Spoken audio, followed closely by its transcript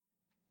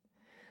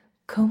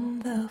Come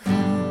thou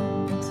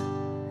fount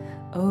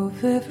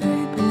of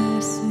every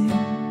blessing,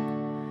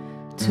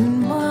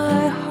 tune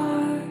my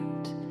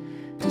heart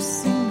to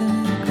sing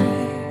thy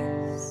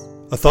grace.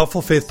 A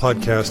Thoughtful Faith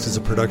podcast is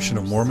a production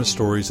of Mormon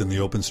Stories and the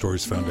Open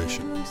Stories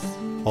Foundation.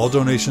 All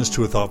donations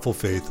to A Thoughtful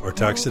Faith are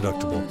tax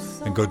deductible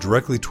and go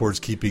directly towards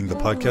keeping the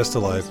podcast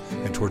alive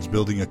and towards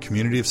building a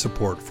community of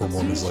support for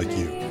Mormons like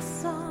you.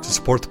 To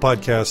support the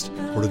podcast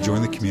or to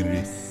join the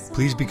community,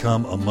 please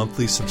become a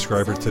monthly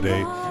subscriber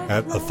today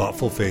at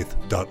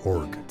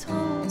athoughtfulfaith.org.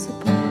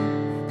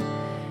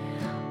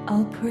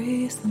 I'll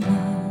praise the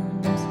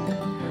mount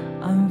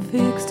I'm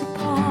fixed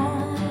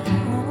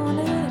upon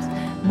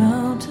it,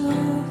 mount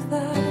of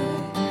thy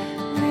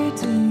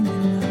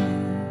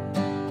redeeming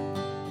love.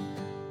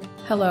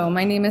 Hello,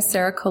 my name is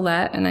Sarah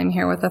Collette, and I'm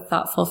here with a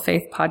Thoughtful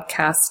Faith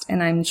podcast,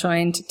 and I'm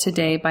joined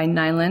today by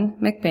Neylan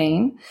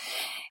McBaine.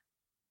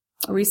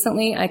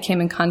 Recently, I came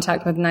in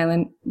contact with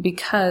Neylan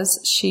because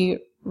she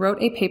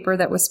wrote a paper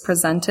that was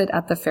presented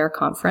at the FAIR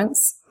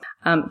conference,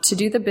 To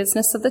Do the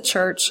Business of the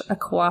Church, a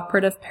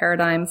Cooperative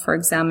Paradigm for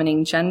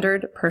Examining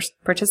Gendered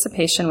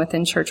Participation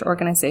Within Church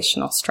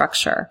Organizational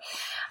Structure.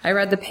 I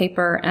read the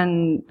paper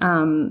and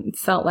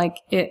felt like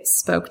it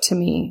spoke to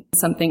me.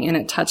 Something in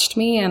it touched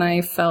me, and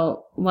I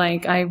felt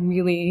like I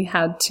really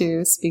had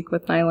to speak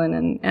with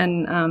Neylan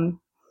and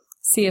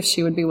see if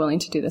she would be willing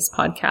to do this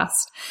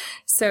podcast.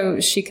 So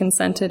she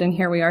consented, and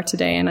here we are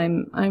today,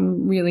 and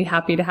I'm really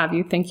happy to have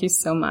you. Thank you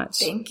so much.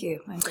 Thank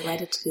you. I'm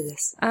delighted to do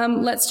this.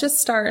 Let's just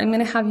start. I'm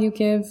going to have you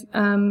give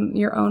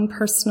your own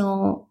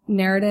personal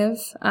narrative,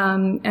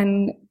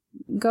 and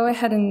go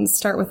ahead and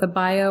start with a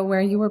bio,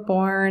 where you were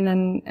born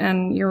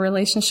and your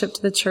relationship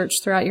to the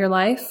church throughout your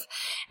life,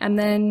 and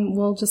then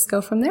we'll just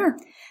go from there.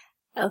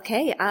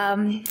 Okay.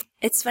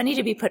 It's funny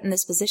to be put in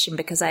this position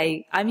because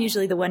I'm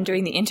usually the one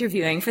doing the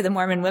interviewing for the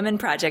Mormon Women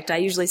Project. I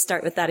usually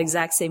start with that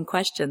exact same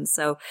question.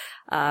 So,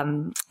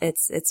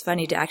 it's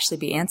funny to actually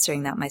be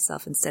answering that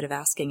myself instead of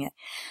asking it.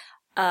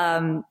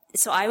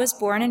 So I was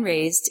born and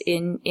raised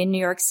in New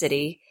York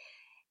City,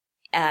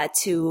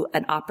 to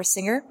an opera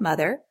singer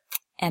mother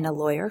and a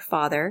lawyer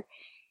father.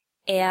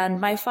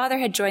 And my father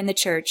had joined the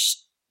church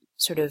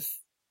sort of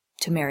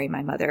to marry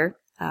my mother.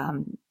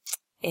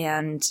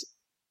 And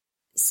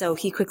so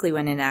he quickly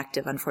went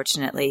inactive,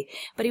 unfortunately,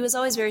 but he was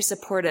always very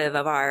supportive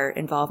of our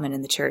involvement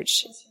in the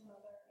church.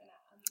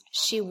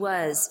 She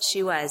was,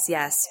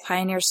 yes.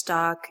 Pioneer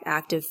stock,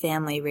 active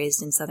family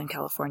raised in Southern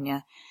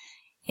California,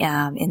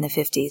 in the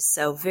 50s.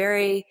 So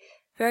very,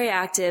 very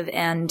active,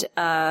 and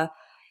her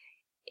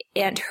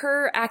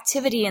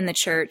activity in the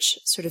church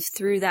sort of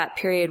through that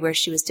period where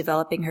she was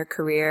developing her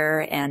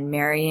career and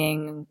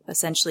marrying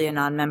essentially a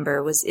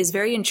non-member is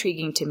very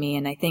intriguing to me.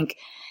 And I think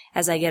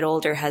as I get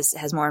older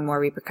has more and more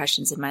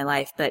repercussions in my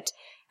life. But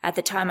at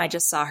the time I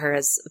just saw her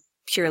as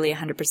purely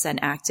 100%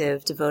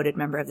 active, devoted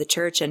member of the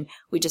church. And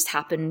we just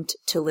happened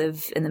to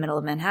live in the middle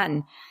of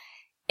Manhattan.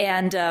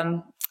 And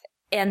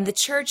the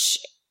church,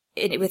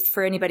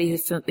 for anybody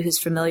who's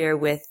familiar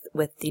with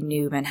the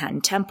new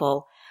Manhattan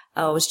Temple,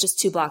 was just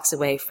 2 blocks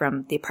away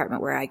from the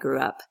apartment where I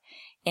grew up.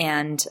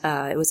 And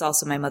it was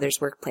also my mother's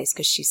workplace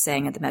because she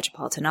sang at the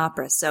Metropolitan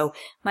Opera. So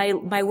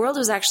my world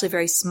was actually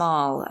very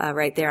small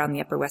right there on the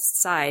Upper West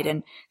Side.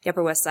 And the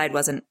Upper West Side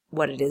wasn't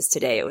what it is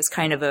today. It was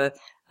kind of the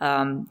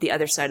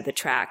other side of the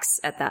tracks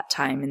at that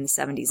time in the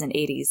 70s and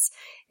 80s,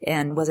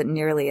 and wasn't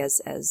nearly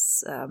as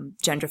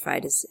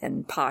gentrified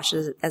and posh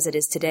as it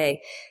is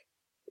today.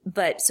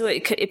 But so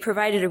it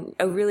provided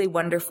a really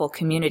wonderful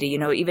community. You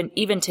know,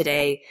 even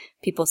today,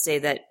 people say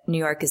that New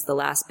York is the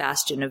last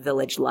bastion of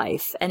village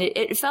life. And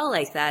it felt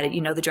like that.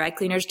 You know, the dry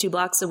cleaner's 2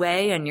 blocks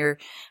away, and your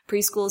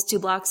preschool's 2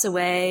 blocks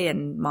away,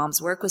 and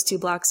mom's work was 2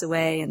 blocks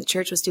away, and the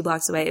church was 2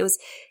 blocks away.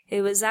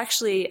 It was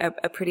actually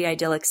a pretty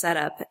idyllic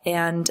setup.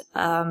 And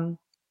our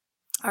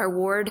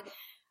ward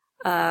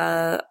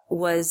was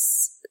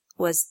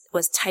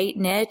tight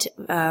knit,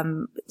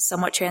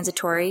 somewhat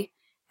transitory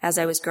as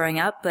I was growing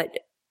up, but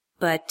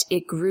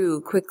it grew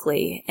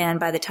quickly. And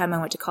by the time I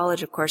went to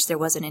college, of course, there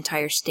was an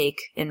entire stake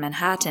in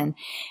Manhattan,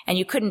 and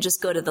you couldn't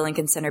just go to the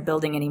Lincoln Center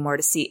building anymore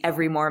to see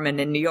every Mormon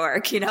in New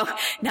York. You know,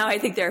 now I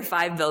think there are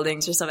 5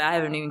 buildings or something. I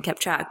haven't even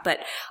kept track.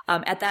 But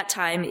at that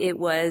time, it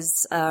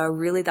was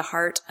really the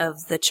heart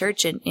of the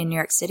church in New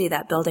York City,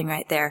 that building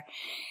right there.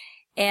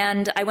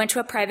 And I went to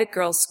a private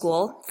girls'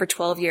 school for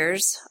 12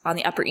 years on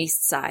the Upper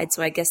East Side.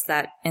 So I guess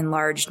that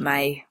enlarged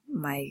my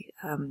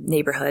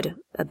neighborhood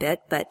a bit.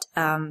 But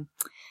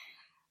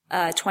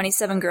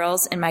 27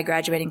 girls in my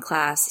graduating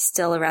class,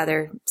 still a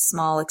rather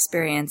small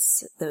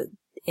experience,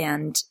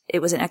 and it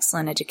was an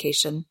excellent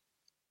education.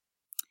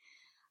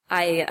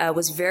 I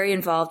was very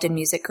involved in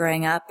music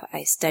growing up.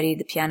 I studied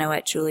the piano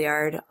at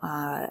Juilliard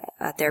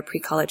at their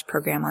pre-college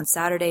program on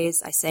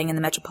Saturdays. I sang in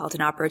the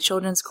Metropolitan Opera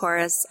Children's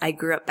Chorus. I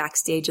grew up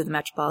backstage of the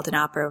Metropolitan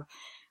Opera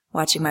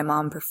watching my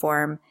mom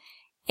perform.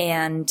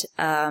 And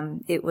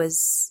it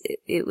was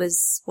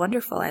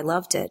wonderful. I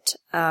loved it.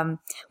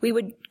 We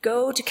would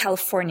go to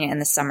California in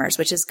the summers,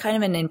 which is kind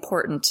of an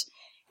important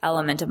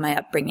element of my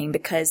upbringing,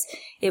 because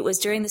it was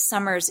during the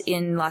summers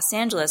in Los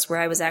Angeles where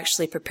I was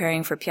actually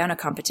preparing for piano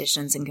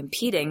competitions and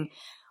competing,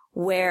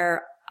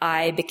 where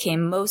I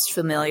became most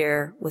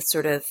familiar with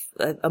sort of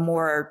a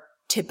more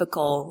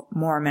typical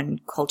Mormon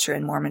culture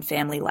and Mormon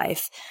family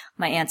life.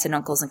 My aunts and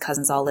uncles and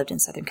cousins all lived in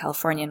Southern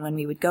California, and when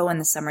we would go in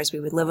the summers, we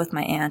would live with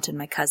my aunt and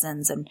my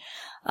cousins, and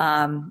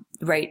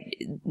right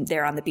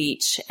there on the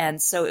beach.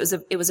 And so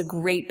it was a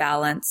great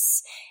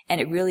balance,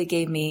 and it really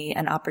gave me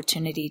an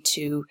opportunity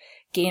to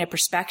gain a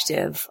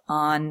perspective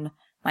on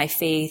my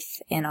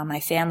faith and on my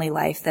family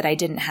life that I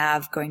didn't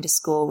have going to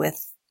school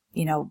with,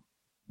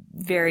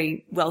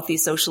 very wealthy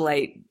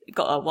socialite,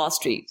 Wall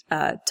Street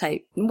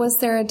type. Was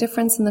there a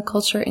difference in the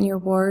culture in your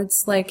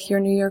wards, like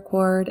your New York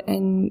ward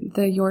and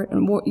the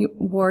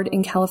ward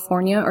in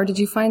California, or did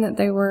you find that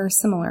they were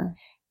similar?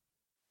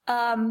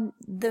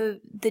 The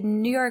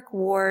New York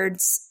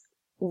wards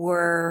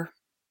were,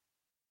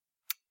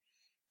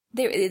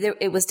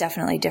 it was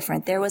definitely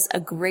different. There was a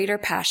greater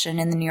passion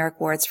in the New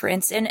York wards, for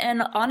instance,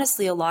 and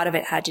honestly, a lot of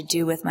it had to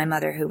do with my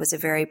mother, who was a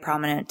very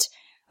prominent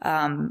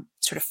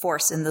sort of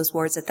force in those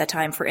wards at that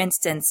time. For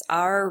instance,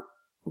 our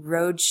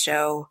road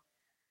show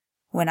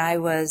when I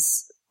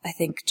was, I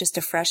think, just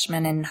a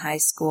freshman in high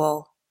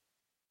school,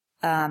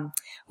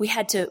 we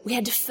had to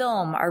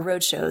film our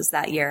road shows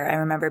that year. I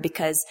remember,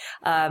 because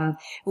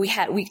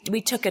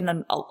we took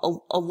in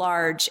a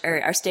large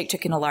area. Our stake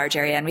took in a large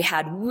area, and we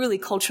had really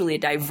culturally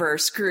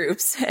diverse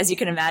groups, as you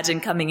can imagine,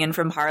 coming in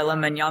from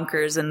Harlem and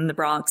Yonkers and the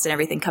Bronx and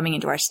everything, coming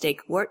into our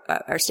stake road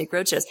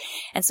shows.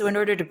 And so, in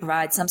order to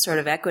provide some sort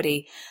of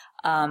equity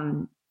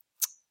among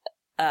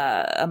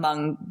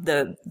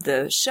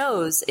the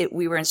shows,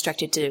 we were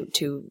instructed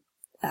to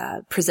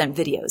present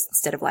videos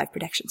instead of live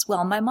productions.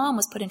 Well, my mom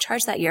was put in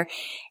charge that year,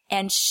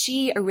 and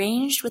she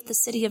arranged with the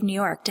city of New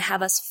York to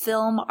have us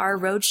film our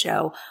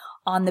roadshow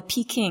on the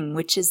Peking,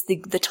 which is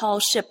the tall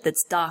ship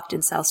that's docked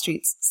in South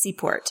Street's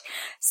Seaport.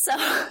 So,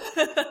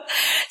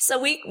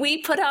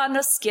 we put on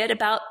a skit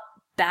about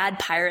bad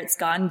pirates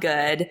gone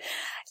good.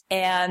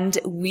 And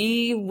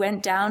we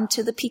went down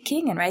to the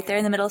Peking, and right there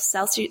in the middle of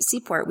South Street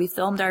Seaport, we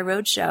filmed our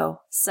roadshow.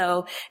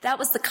 So that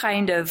was the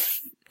kind of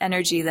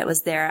energy that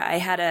was there.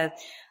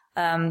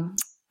 My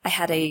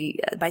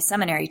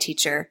seminary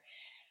teacher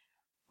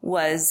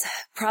was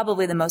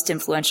probably the most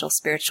influential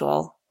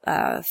spiritual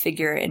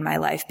figure in my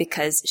life,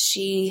 because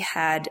she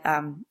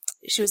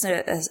was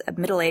a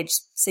middle-aged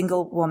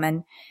single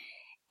woman,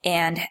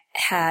 and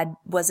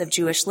was of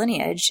Jewish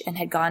lineage, and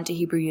had gone to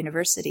Hebrew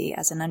University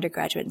as an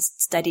undergraduate and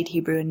studied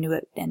Hebrew and knew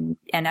it, and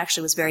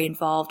actually was very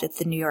involved at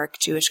the New York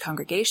Jewish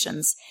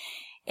congregations.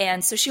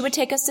 And so she would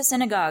take us to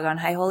synagogue on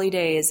high holy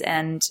days,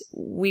 and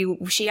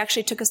she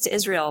actually took us to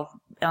Israel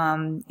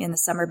in the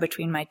summer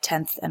between my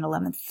 10th and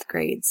 11th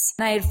grades.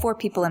 And I had 4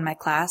 people in my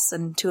class,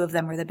 and 2 of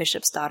them were the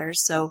bishop's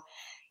daughters. So,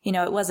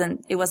 it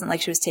wasn't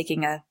like she was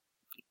taking a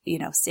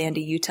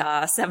Sandy,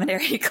 Utah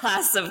seminary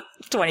class of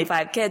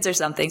 25 kids or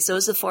something. So it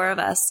was the 4 of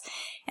us,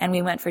 and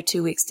we went for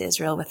 2 weeks to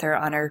Israel with her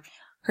on her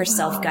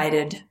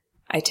self-guided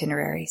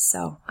itinerary.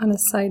 So, on a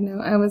side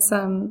note, I was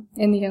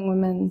in the Young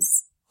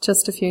Women's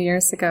just a few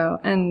years ago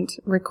and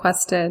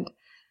requested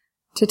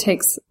to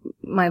take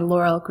my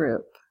Laurel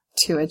group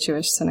to a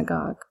Jewish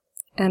synagogue,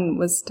 and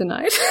was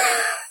denied.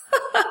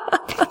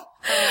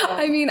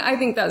 I mean, I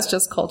think that's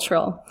just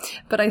cultural,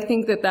 but I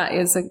think that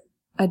is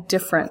a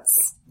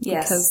difference.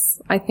 Yes.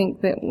 Because I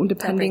think that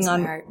depending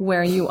on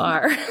where you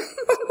are,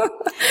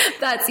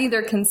 that's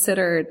either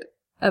considered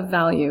a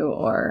value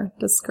or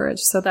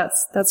discouraged. So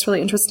that's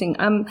really interesting.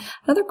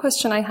 Another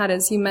question I had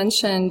is, you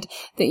mentioned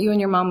that you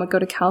and your mom would go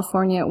to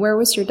California. Where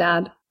was your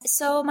dad?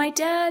 So my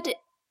dad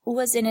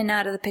was in and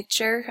out of the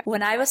picture.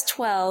 When I was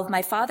 12,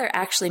 my father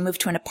actually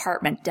moved to an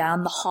apartment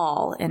down the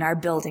hall in our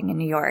building in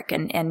New York.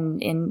 And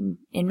in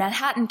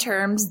Manhattan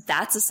terms,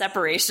 that's a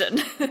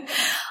separation.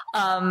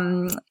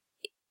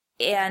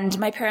 And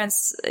my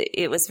parents,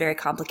 it was very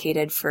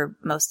complicated for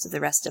most of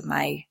the rest of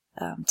my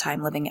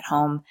time living at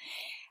home.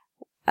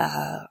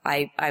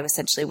 I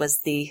essentially was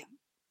the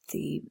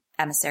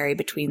emissary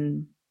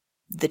between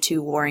the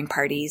 2 warring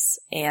parties,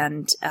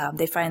 and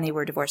they finally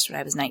were divorced when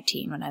I was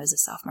 19, when I was a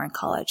sophomore in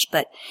college.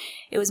 But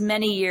it was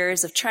many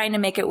years of trying to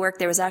make it work.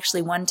 There was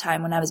actually one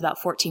time when I was about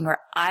 14 where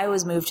I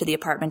was moved to the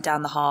apartment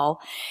down the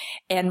hall,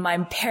 and my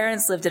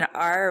parents lived in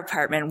our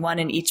apartment, 1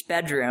 in each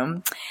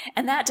bedroom,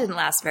 and that didn't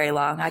last very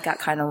long. I got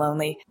kind of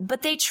lonely,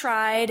 but they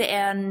tried,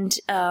 and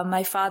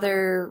my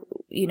father,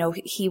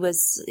 he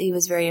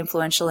was very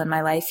influential in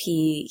my life.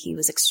 He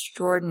was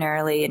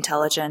extraordinarily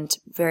intelligent,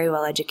 very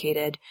well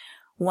educated,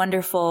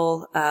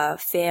 wonderful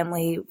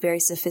family, very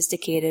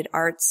sophisticated,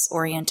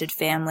 arts-oriented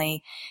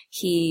family.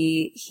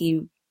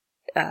 He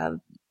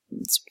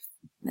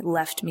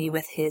left me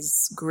with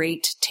his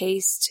great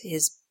taste,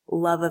 his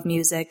love of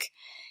music,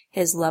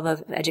 his love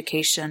of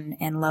education,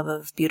 and love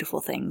of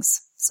beautiful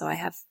things. So I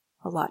have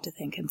a lot to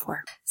thank him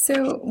for.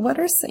 So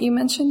you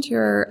mentioned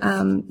your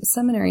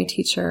seminary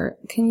teacher.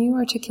 Can you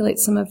articulate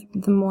some of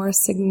the more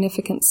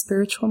significant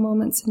spiritual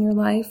moments in your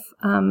life,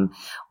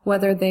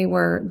 whether they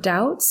were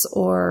doubts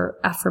or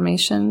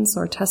affirmations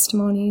or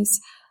testimonies?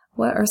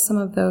 What are some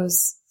of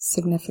those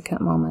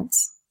significant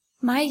moments?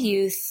 My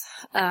youth,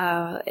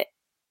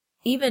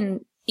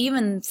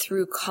 even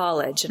through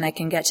college, and I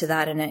can get to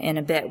that in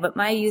a bit, but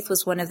my youth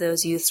was one of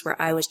those youths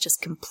where I was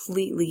just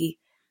completely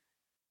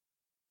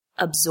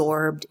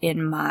absorbed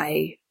in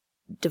my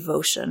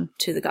devotion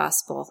to the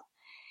gospel.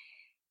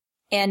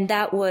 And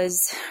that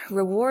was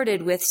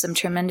rewarded with some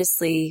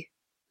tremendously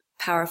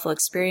powerful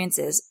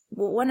experiences.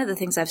 Well, one of the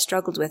things I've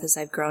struggled with as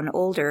I've grown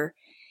older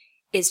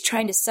is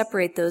trying to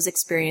separate those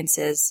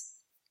experiences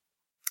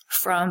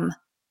from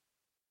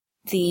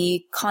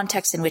the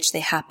context in which they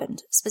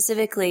happened,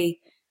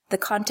 specifically the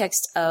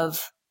context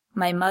of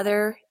my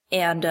mother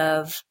and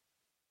of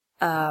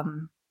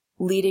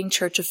leading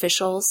church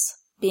officials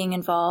being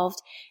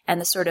involved, and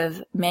the sort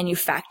of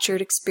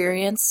manufactured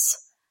experience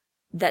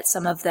that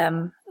some of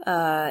them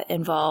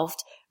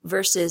involved,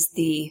 versus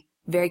the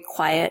very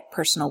quiet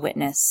personal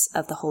witness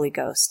of the Holy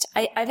Ghost.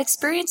 I've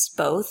experienced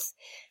both,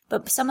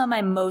 but some of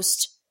my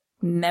most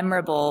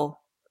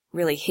memorable,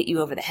 really hit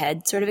you over the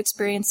head sort of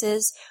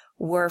experiences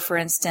were, for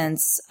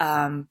instance,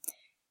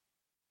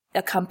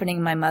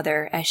 accompanying my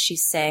mother as she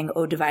sang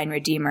 "O Divine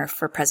Redeemer"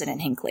 for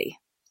President Hinckley.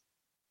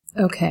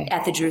 Okay.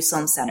 At the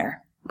Jerusalem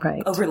Center.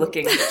 Right.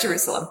 Overlooking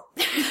Jerusalem.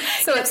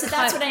 So that's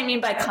what I mean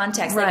by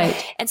context. Right.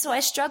 And so I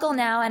struggle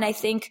now, and I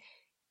think,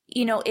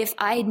 if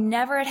I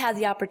never had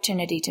the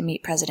opportunity to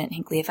meet President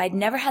Hinckley, if I'd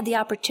never had the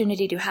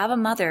opportunity to have a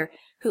mother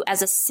who,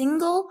 as a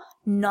single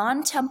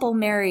non-temple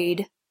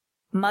married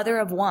mother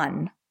of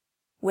one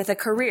with a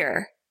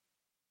career,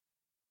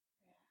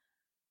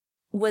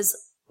 was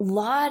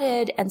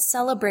lauded and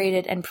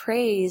celebrated and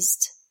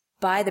praised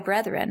by the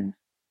brethren,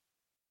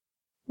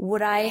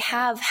 would I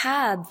have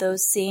had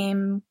those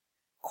same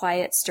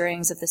quiet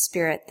stirrings of the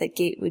Spirit that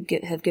would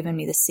have given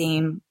me the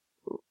same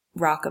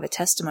rock of a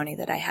testimony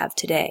that I have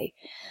today?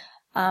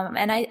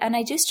 And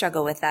I do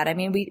struggle with that. I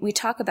mean, we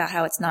talk about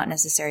how it's not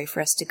necessary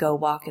for us to go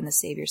walk in the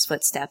Savior's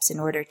footsteps in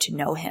order to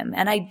know him.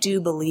 And I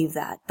do believe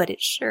that, but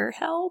it sure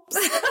helps.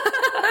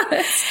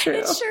 It's true.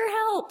 It sure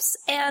helps.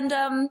 And,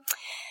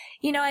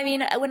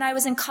 when I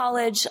was in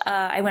college,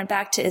 I went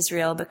back to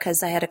Israel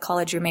because I had a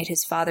college roommate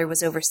whose father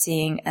was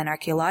overseeing an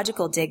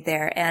archaeological dig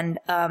there. And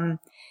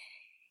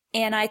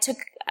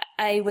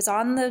I was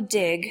on the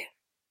dig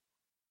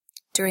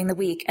during the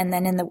week, and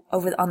then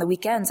on the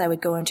weekends I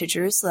would go into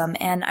Jerusalem.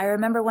 And I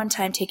remember one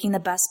time taking the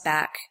bus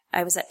back.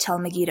 I was at Tel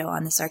Megiddo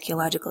on this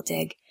archaeological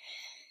dig.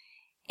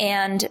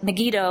 And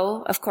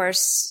Megiddo, of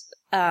course,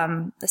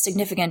 a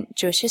significant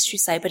Jewish history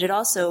site, but it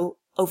also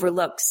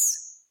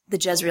overlooks the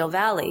Jezreel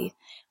Valley,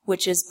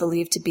 which is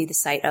believed to be the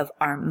site of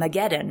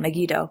Armageddon,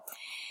 Megiddo.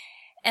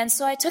 And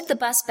so I took the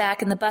bus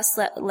back, and the bus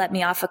let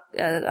me off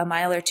a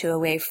mile or two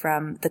away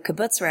from the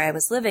kibbutz where I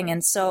was living.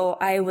 And so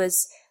I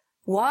was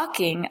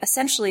walking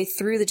essentially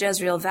through the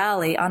Jezreel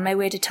Valley on my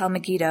way to Tel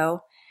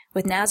Megiddo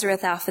with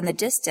Nazareth off in the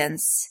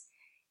distance.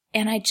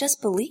 And I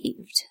just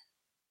believed.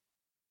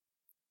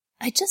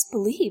 I just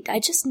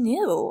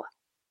knew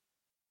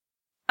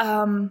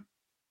that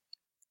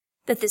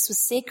this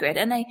was sacred.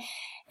 And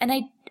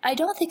I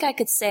don't think I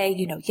could say,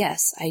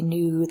 yes, I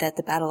knew that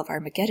the Battle of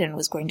Armageddon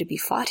was going to be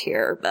fought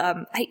here.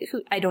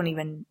 I don't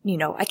even,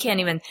 I can't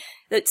even,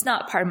 it's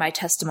not part of my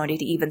testimony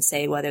to even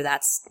say whether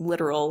that's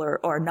literal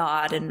or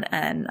not.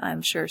 And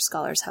I'm sure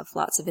scholars have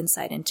lots of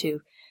insight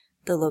into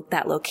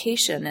that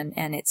location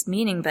and its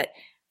meaning. But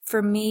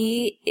for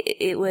me,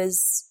 it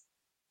was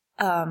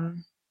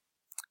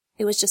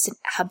just an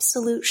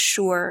absolute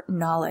sure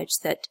knowledge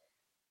that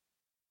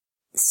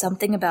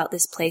something about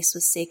this place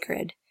was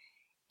sacred,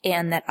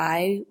 and that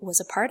I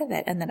was a part of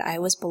it, and that I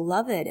was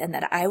beloved, and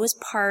that I was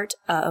part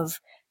of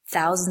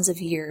thousands of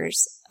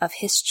years of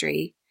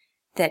history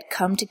that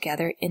come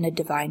together in a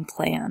divine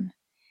plan.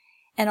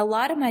 And a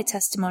lot of my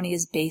testimony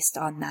is based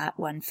on that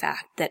one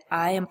fact, that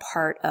I am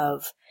part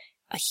of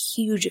a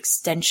huge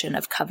extension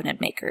of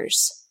covenant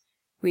makers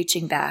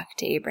reaching back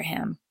to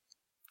Abraham.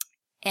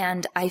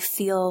 And I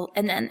feel,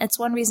 and it's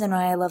one reason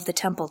why I love the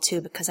temple too,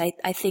 because I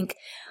think,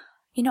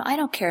 I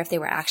don't care if they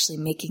were actually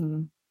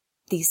making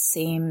these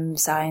same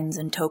signs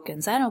and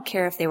tokens. I don't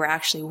care if they were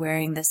actually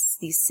wearing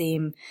these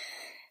same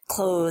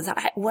clothes.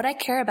 What I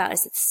care about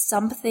is that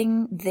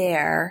something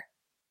there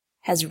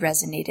has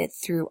resonated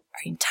through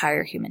our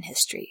entire human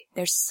history.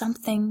 There's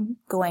something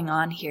going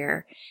on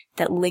here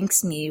that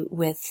links me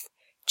with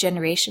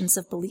generations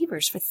of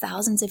believers for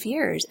thousands of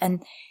years.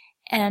 And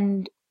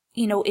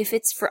if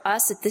it's for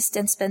us at this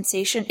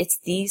dispensation, it's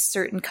these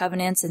certain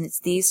covenants and it's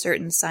these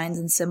certain signs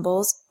and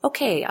symbols.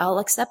 Okay, I'll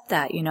accept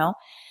that,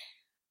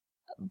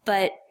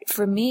 But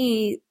for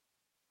me,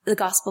 the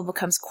gospel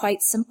becomes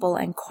quite simple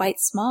and quite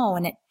small,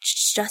 and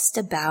it's just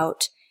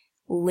about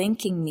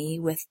linking me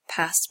with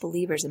past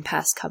believers and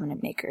past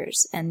covenant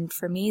makers. And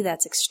for me,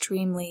 that's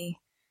extremely,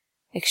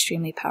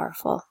 extremely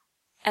powerful.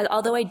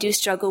 although I do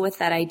struggle with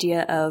that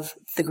idea of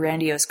the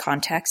grandiose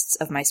contexts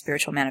of my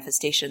spiritual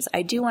manifestations,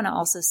 I do want to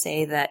also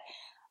say that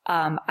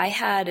I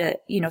had,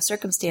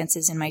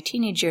 circumstances in my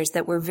teenage years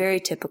that were very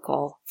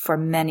typical for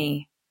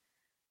many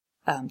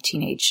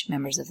teenage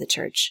members of the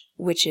church,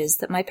 which is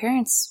that my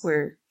parents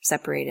were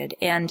separated.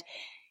 And,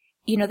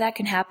 that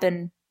can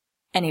happen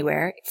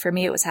anywhere. For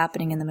me, it was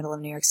happening in the middle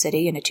of New York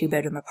City in a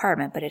 2-bedroom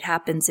apartment, but it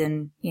happens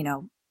in,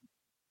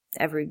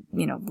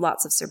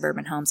 lots of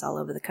suburban homes all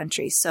over the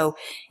country. So,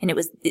 and it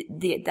was,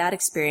 that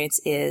experience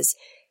is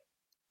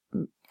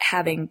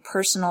having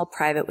personal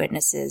private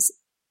witnesses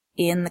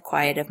in the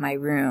quiet of my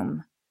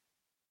room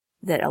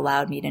that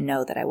allowed me to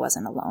know that I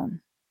wasn't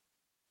alone,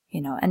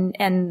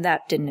 and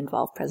that didn't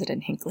involve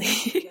President Hinckley.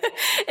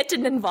 It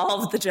didn't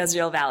involve the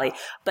Jezreel Valley,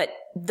 but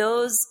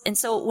those, and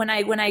so when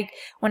I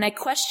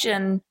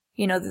question,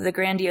 the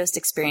grandiose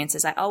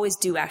experiences, I always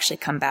do actually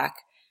come back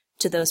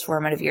to those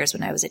formative years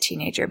when I was a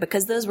teenager,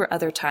 because those were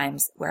other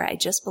times where I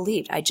just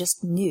believed, I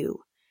just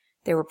knew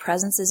there were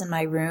presences in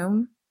my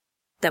room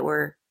that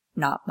were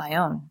not my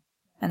own.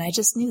 And I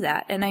just knew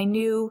that. And I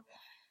knew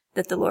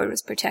that the Lord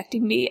was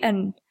protecting me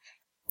and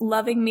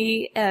loving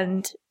me,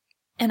 and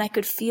I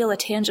could feel a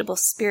tangible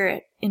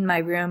spirit in my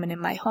room and in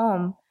my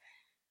home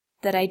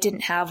that I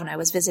didn't have when I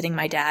was visiting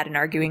my dad and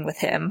arguing with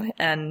him,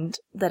 and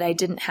that I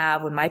didn't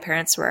have when my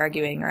parents were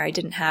arguing, or I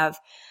didn't have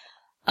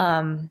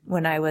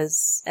when I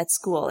was at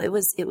school. It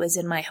was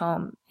in my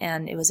home,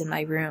 and it was in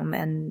my room,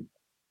 and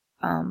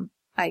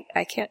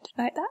I can't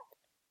deny that.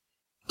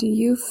 Do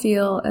you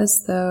feel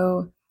as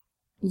though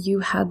you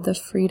had the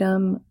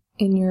freedom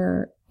in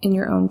your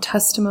own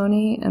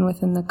testimony and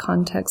within the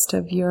context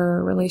of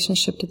your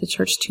relationship to the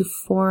church to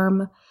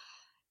form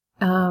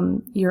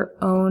your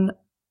own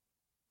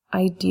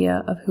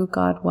idea of who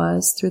God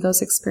was through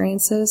those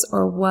experiences?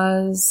 Or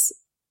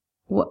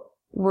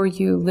were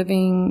you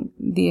living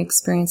the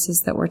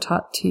experiences that were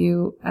taught to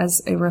you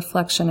as a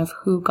reflection of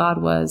who God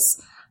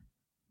was,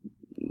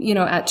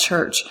 at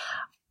church?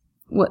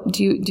 What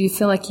do you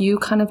feel like you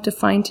kind of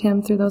defined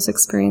him through those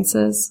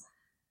experiences?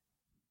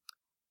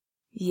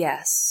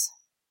 Yes.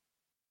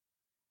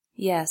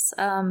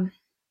 I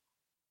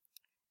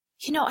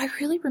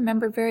really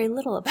remember very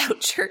little about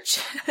church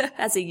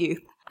as a youth.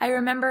 I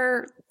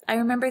remember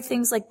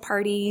things like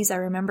parties. I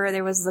remember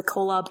there was the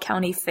Kolob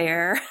County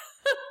Fair.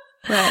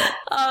 Right.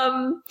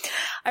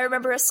 I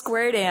remember a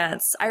square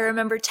dance. I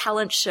remember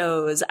talent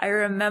shows. I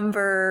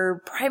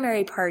remember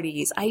primary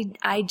parties. I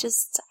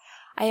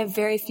have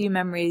very few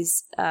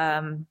memories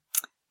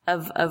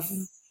of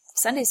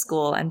Sunday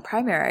school and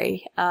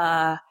primary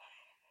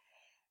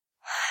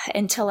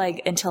until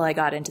I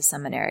got into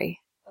seminary.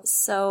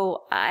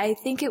 So I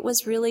think it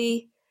was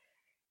really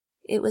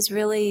a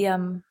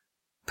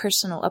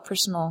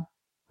personal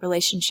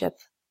relationship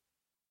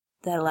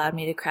that allowed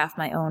me to craft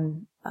my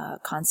own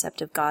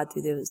concept of God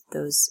through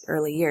those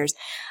early years.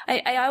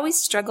 I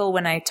always struggle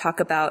when I talk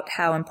about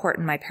how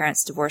important my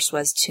parents' divorce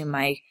was to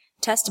my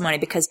testimony,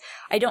 because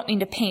I don't mean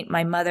to paint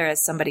my mother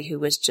as somebody who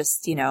was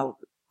just,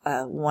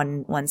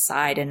 one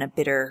side in a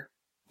bitter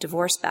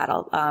divorce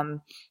battle.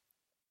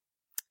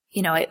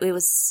 It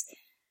was,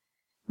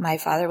 my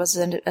father was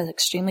an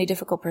extremely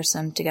difficult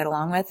person to get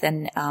along with.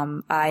 And,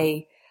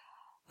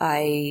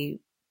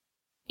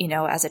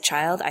 as a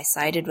child, I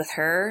sided with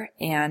her,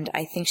 and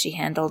I think she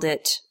handled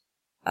it,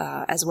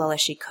 as well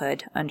as she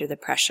could under the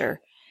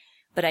pressure.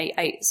 But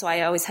so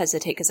I always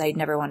hesitate, because I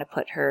never want to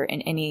put her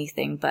in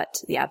anything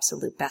but the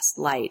absolute best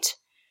light.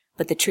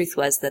 But the truth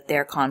was that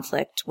their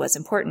conflict was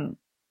important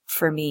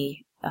for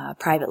me,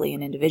 privately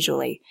and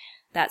individually.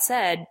 That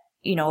said,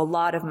 a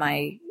lot of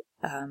my,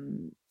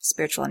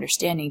 spiritual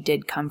understanding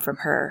did come from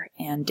her,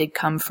 and did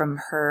come from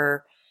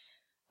her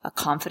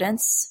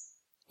confidence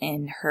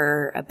in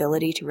her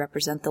ability to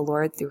represent the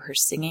Lord through her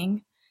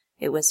singing.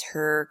 It was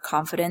her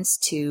confidence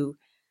to,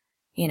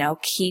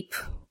 keep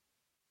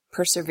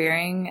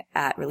persevering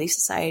at Relief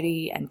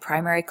Society and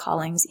primary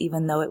callings,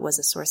 even though it was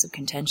a source of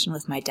contention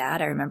with my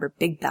dad. I remember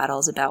big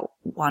battles about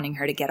wanting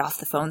her to get off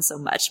the phone so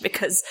much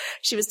because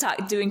she was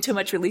doing too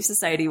much Relief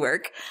Society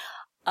work.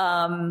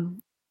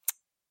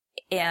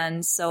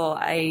 And so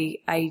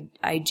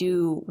I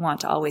do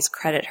want to always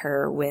credit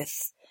her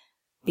with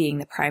being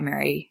the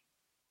primary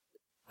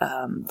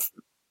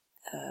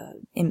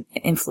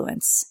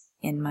influence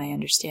in my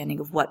understanding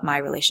of what my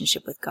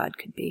relationship with God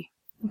could be.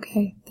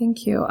 Okay,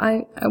 thank you.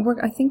 I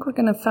think we're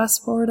going to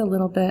fast forward a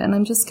little bit, and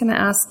I'm just going to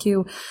ask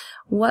you,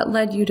 what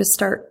led you to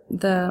start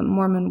the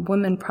Mormon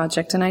Women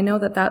Project? And I know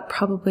that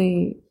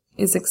probably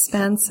is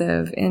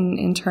expansive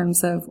in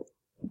terms of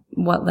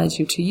what led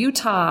you to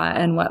Utah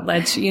and what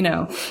led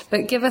you,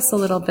 but give us a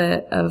little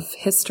bit of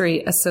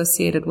history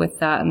associated with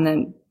that, and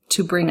then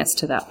to bring us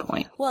to that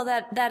point. Well,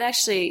 that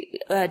actually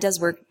does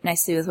work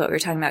nicely with what we were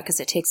talking about, because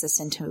it takes us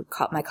into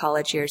my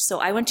college years. So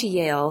I went to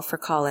Yale for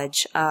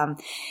college,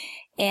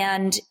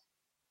 and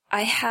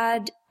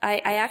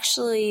I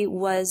actually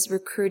was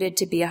recruited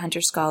to be a Hunter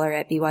Scholar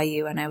at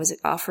BYU, and I was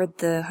offered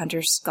the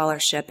Hunter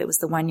Scholarship. It was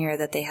the 1 year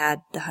that they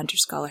had the Hunter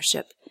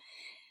Scholarship,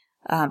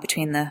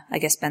 between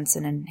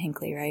Benson and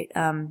Hinckley, right?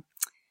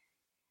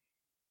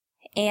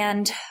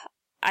 And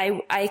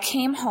I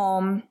came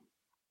home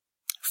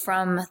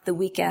from the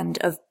weekend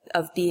of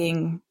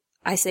being,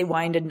 I say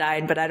wined and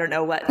dined, but I don't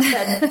know what,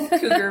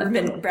 cougar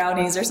mint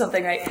brownies or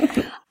something, right?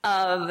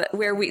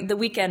 The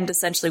weekend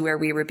essentially where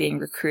we were being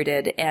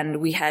recruited, and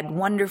we had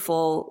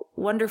wonderful,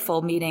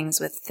 wonderful meetings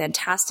with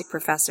fantastic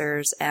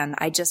professors. And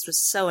I just was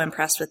so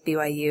impressed with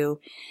BYU.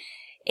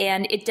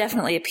 And it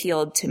definitely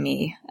appealed to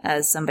me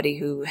as somebody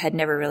who had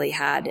never really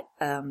had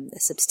a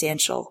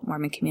substantial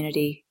Mormon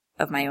community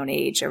of my own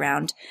age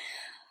around.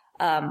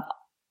 And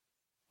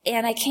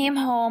I came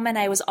home and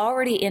I was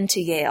already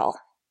into Yale.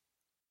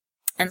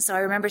 And so I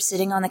remember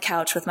sitting on the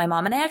couch with my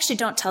mom, and I actually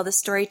don't tell this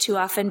story too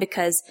often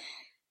because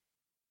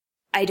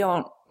I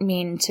don't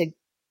mean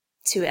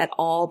to at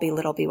all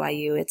belittle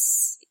BYU.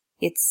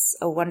 It's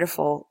a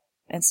wonderful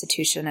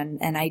institution,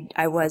 and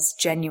I was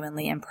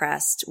genuinely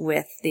impressed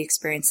with the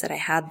experience that I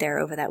had there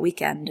over that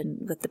weekend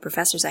and with the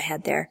professors I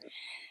had there.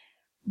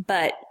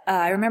 But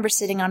I remember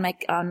sitting on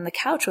the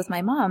couch with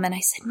my mom, and I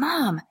said,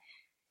 "Mom,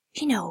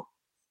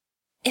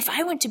 if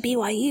I went to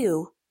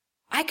BYU,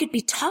 I could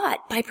be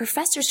taught by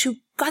professors who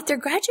got their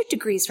graduate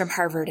degrees from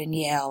Harvard and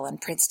Yale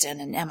and Princeton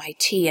and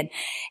MIT,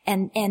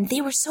 and they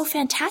were so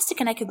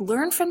fantastic, and I could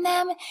learn from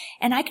them,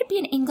 and I could be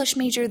an English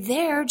major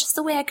there just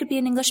the way I could be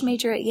an English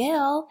major at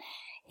Yale."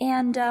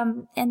 And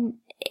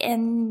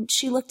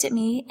she looked at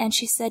me and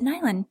she said,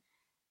 "Neylan,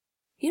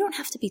 you don't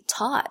have to be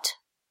taught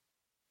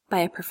by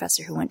a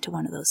professor who went to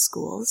one of those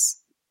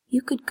schools.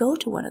 You could go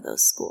to one of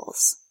those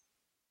schools."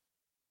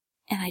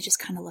 And I just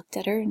kind of looked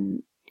at her,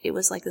 and it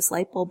was like this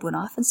light bulb went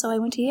off. And so I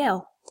went to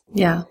Yale.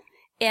 Yeah.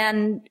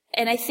 And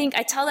I think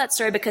I tell that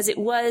story because it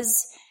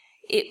was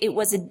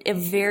a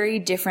very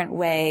different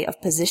way of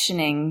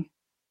positioning,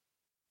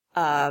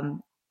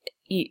 for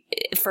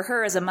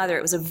her as a mother,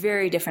 it was a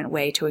very different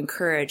way to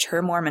encourage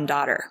her Mormon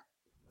daughter.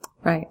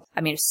 Right.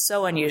 I mean, it's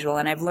so unusual.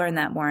 And I've learned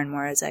that more and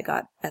more as I've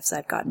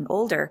gotten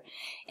older.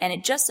 And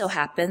it just so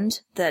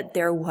happened that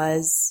there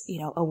was,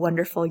 a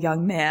wonderful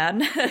young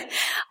man,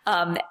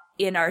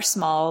 in our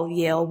small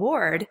Yale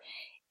ward.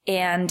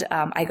 And,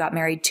 I got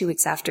married 2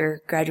 weeks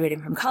after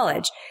graduating from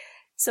college.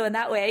 So in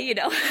that way,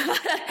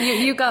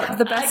 you got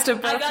the best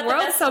of both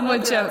worlds, some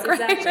would joke,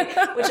 right?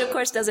 Exactly. Which of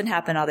course doesn't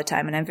happen all the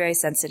time. And I'm very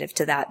sensitive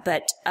to that.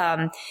 But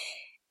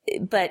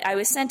I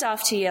was sent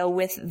off to Yale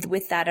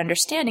with that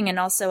understanding. And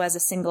also as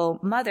a single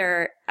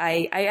mother,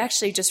 I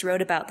actually just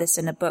wrote about this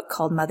in a book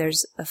called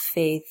Mothers of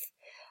Faith,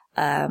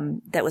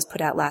 that was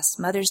put out last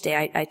Mother's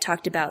Day. I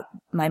talked about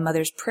my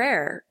mother's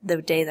prayer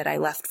the day that I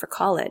left for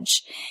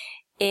college.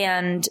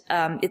 And,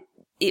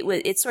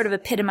 it sort of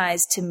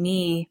epitomized to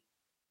me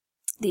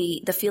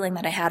the feeling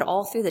that I had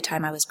all through the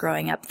time I was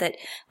growing up, that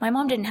my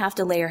mom didn't have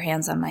to lay her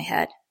hands on my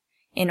head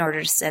in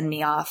order to send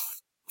me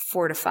off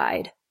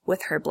fortified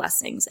with her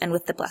blessings and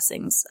with the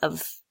blessings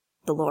of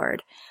the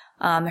Lord.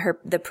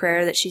 The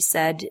prayer that she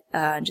said,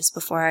 just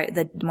before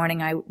the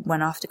morning I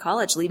went off to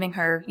college, leaving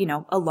her,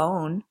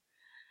 alone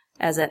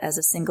as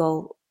a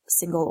single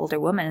older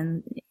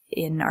woman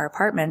in our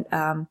apartment,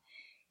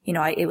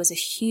 it was a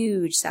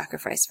huge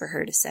sacrifice for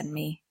her to send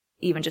me,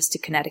 even just to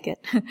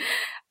Connecticut.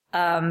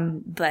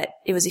 But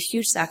it was a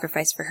huge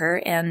sacrifice for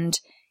her. And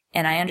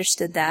I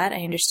understood that.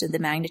 I understood the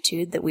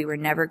magnitude that we were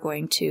never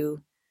going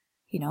to,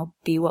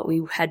 be what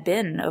we had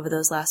been over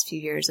those last few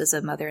years as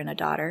a mother and a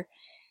daughter.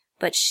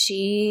 But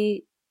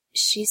she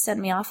sent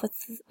me off with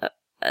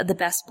the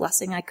best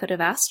blessing I could have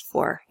asked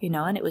for,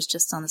 and it was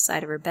just on the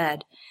side of her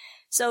bed.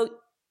 So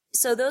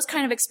those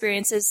kind of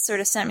experiences sort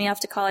of sent me off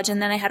to college. And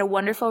then I had a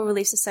wonderful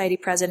Relief Society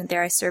president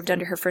there. I served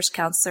under her first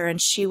counselor, and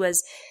she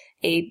was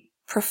a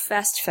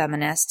professed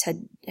feminist,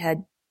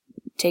 had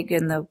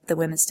taken the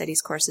women's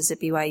studies courses at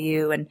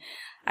BYU. And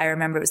I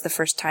remember it was the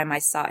first time I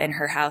saw in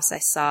her house, I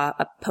saw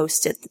a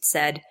Post-it that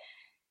said,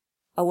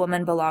 "A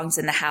woman belongs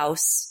in the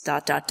House, ...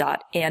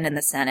 and in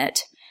the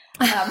Senate."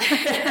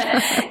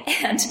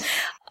 And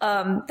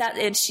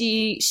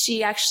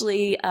she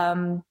actually,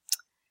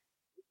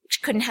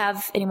 she couldn't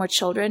have any more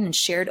children, and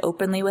shared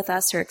openly with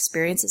us her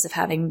experiences of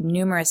having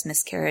numerous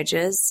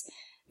miscarriages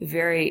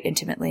very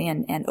intimately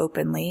and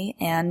openly.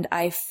 And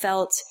I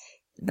felt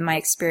my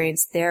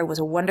experience there was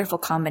a wonderful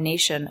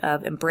combination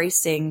of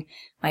embracing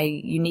my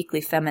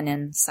uniquely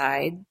feminine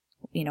side,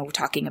 we're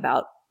talking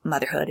about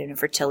motherhood and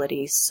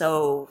infertility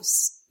so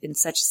in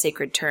such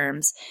sacred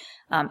terms,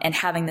 and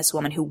having this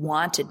woman who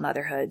wanted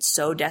motherhood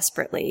so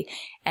desperately,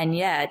 and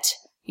yet,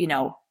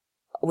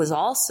 was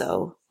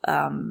also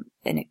a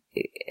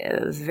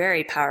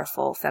very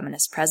powerful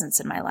feminist presence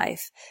in my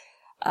life.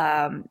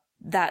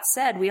 That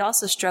said, we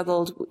also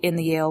struggled in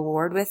the Yale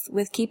ward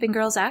with keeping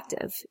girls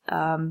active.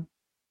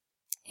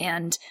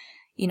 And,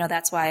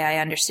 that's why I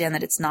understand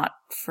that it's not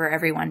for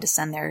everyone to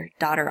send their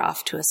daughter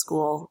off to a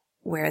school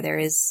where there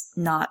is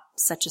not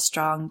such a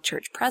strong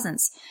church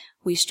presence.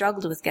 We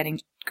struggled with getting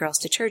girls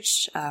to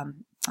church,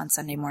 on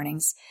Sunday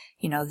mornings.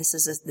 This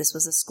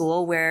was a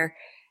school where,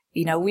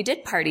 we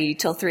did party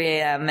till 3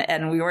 a.m.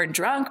 and we weren't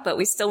drunk, but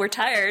we still were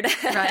tired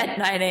right. At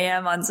 9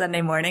 a.m. on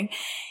Sunday morning.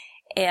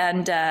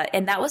 And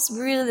that was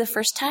really the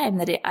first time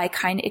that it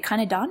kind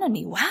of dawned on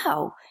me,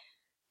 wow,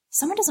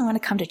 someone doesn't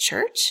want to come to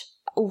church?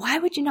 Why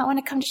would you not want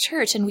to come to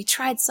church? And we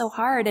tried so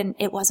hard and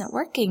it wasn't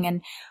working.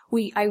 And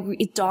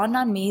it dawned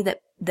on me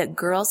that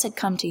girls had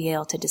come to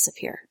Yale to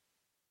disappear.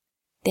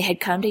 They had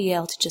come to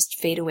Yale to just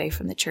fade away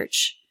from the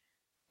church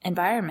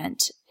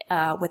environment,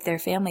 with their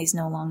families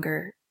no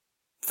longer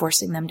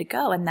forcing them to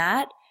go. And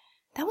that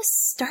was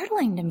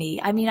startling to me.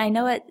 I mean, I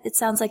know it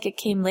sounds like it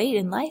came late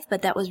in life,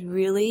 but that was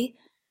really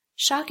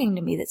shocking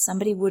to me that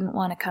somebody wouldn't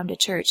want to come to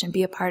church and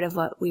be a part of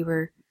what we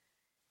were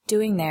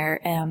doing there,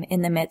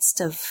 in the midst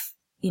of,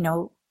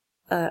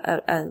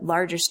 a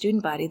larger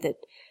student body that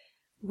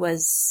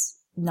was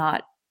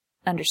not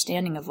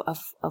understanding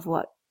of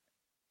what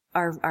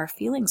our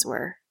feelings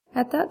were.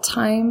 At that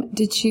time,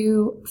 did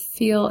you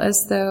feel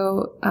as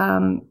though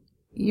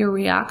your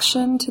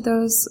reaction to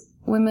those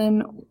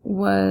women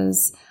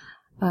was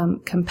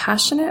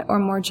compassionate or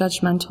more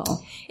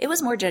judgmental? It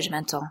was more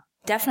judgmental,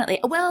 definitely.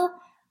 Well,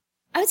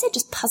 I would say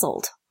just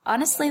puzzled.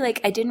 Honestly,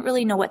 I didn't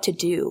really know what to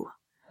do.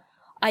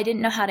 I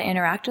didn't know how to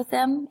interact with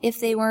them if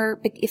they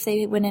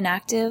went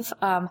inactive.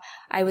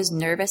 I was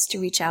nervous to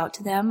reach out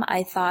to them.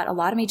 A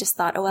lot of me just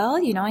thought, well,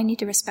 I need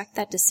to respect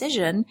that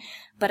decision.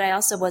 But I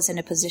also was in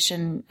a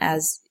position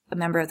as a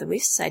member of the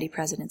Relief Society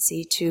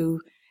presidency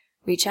to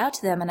reach out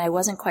to them, and I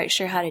wasn't quite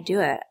sure how to do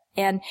it.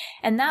 And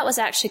that was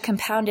actually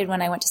compounded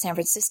when I went to San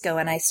Francisco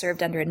and I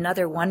served under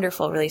another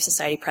wonderful Relief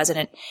Society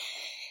president.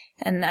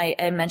 And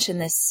I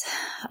mentioned this,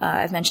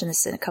 I've mentioned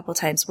this a couple of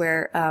times,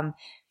 where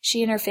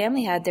she and her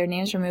family had their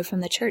names removed from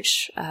the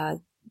church,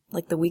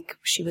 the week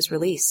she was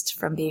released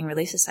from being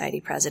Relief Society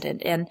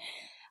president. And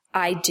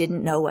I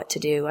didn't know what to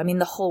do. I mean,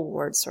 the whole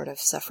ward sort of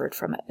suffered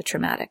from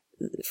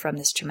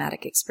this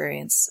traumatic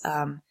experience.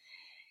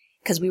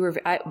 Cause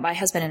my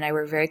husband and I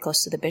were very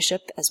close to the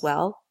bishop as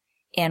well.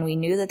 And we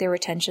knew that there were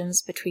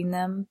tensions between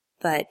them,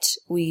 but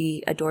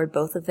we adored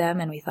both of them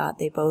and we thought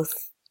they both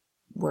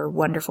were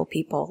wonderful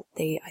people.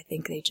 I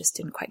think they just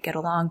didn't quite get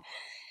along.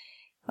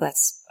 Well,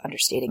 that's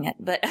understating it,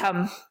 but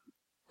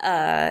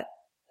I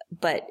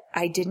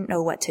didn't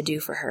know what to do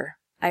for her.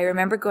 I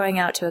remember going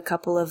out to a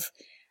couple of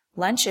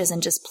lunches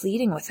and just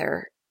pleading with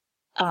her.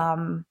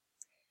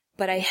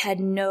 But I had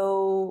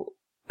no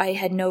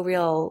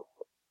real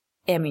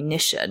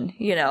ammunition,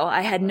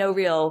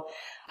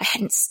 I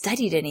hadn't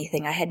studied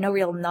anything. I had no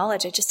real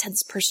knowledge. I just had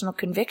this personal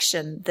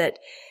conviction that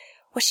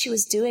what she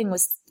was doing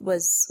was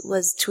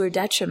to her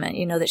detriment,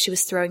 that she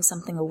was throwing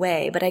something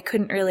away, but I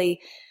couldn't really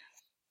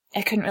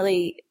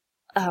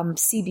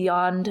see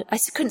beyond. I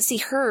couldn't see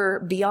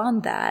her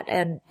beyond that,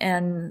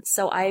 and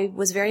so I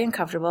was very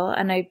uncomfortable.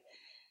 And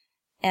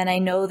I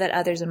know that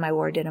others in my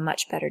ward did a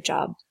much better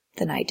job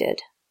than I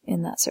did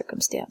in that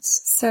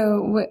circumstance.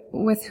 So,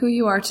 with who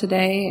you are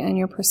today and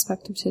your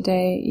perspective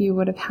today, you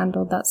would have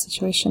handled that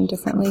situation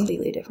differently.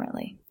 Completely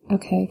differently.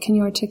 Okay, can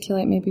you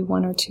articulate maybe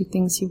one or two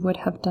things you would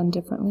have done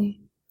differently?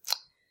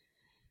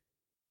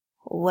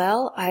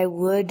 Well, I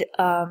would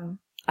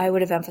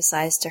have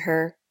emphasized to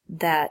her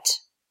that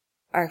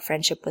our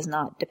friendship was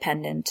not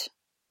dependent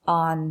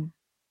on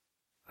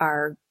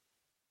our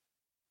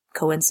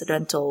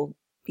coincidental,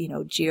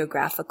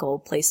 geographical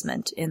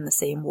placement in the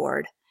same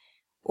ward,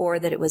 or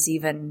that it was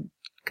even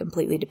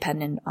completely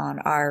dependent on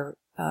our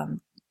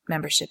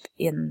membership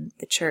in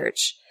the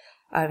church.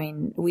 I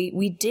mean,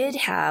 we did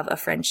have a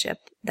friendship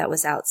that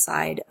was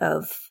outside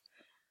of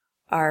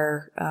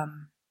our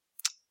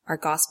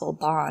gospel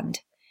bond.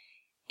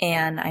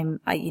 And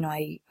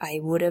I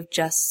would have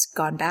just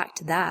gone back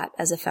to that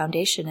as a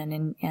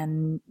foundation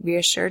and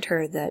reassured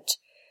her that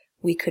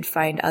we could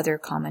find other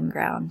common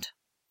ground.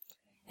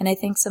 And I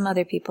think some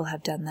other people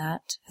have done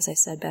that, as I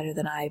said, better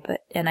than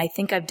and I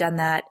think I've done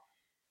that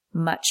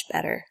much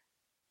better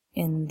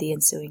in the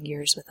ensuing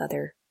years with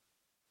other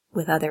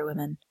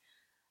women.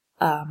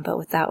 But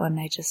with that one,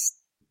 I just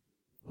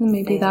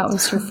maybe failed. That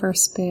was your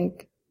first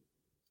big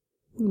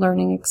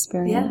learning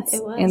experience. Yeah,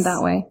 it was. In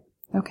that way.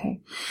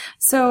 Okay.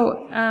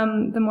 So,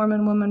 the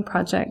Mormon Woman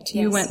Project,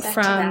 you went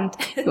from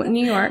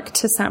New York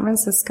to San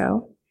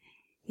Francisco.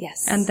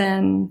 Yes. And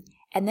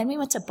then we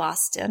went to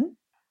Boston.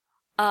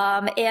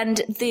 And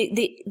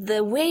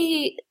the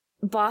way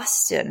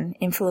Boston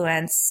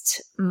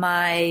influenced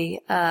my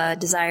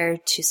desire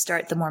to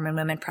start the Mormon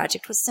Women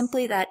Project was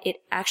simply that it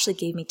actually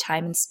gave me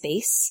time and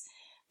space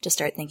to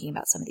start thinking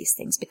about some of these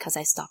things because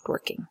I stopped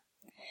working.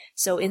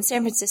 So in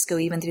San Francisco,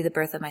 even through the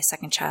birth of my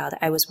second child,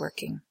 I was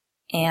working.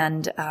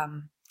 And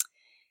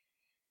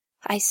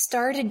I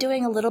started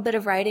doing a little bit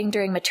of writing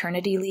during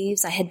maternity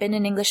leaves. I had been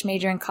an English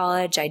major in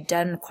college. I'd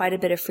done quite a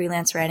bit of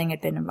freelance writing. I'd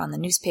been on the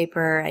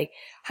newspaper. I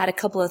had a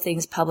couple of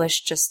things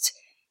published just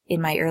in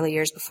my early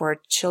years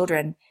before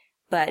children.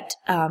 But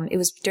it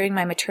was during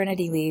my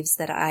maternity leaves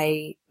that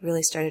I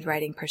really started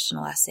writing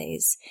personal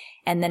essays.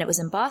 And then it was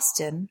in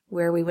Boston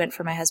where we went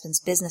for my husband's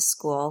business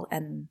school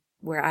and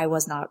where I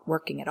was not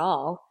working at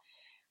all,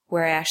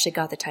 where I actually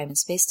got the time and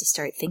space to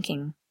start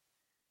thinking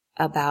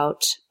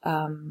about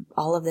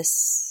all of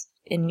this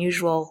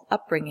unusual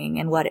upbringing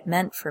and what it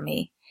meant for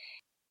me.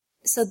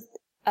 So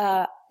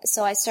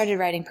I started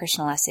writing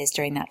personal essays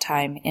during that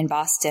time in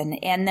Boston.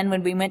 And then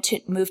when we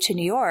moved to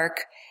New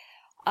York,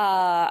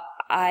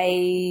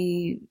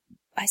 I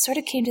sort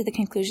of came to the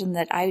conclusion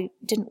that I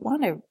didn't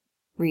want to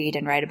read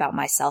and write about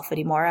myself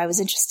anymore. I was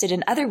interested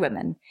in other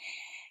women.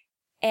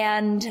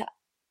 And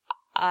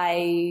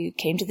I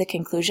came to the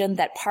conclusion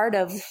that part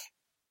of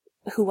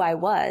who I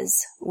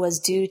was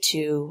due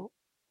to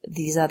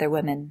these other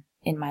women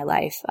in my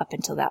life up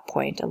until that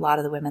point. A lot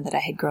of the women that I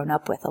had grown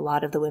up with, a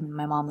lot of the women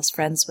my mom was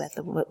friends with,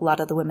 a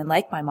lot of the women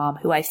like my mom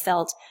who I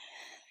felt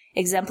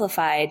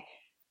exemplified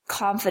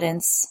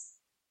confidence,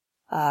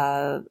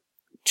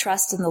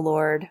 trust in the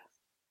Lord,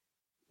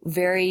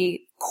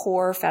 very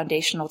core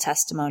foundational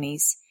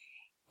testimonies,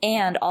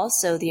 and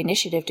also the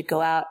initiative to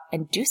go out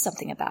and do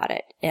something about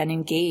it and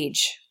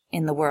engage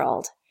in the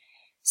world.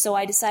 So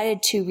I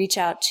decided to reach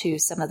out to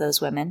some of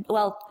those women.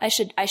 Well, I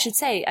should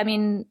say, I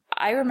mean,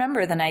 I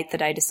remember the night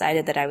that I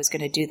decided that I was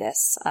going to do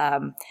this.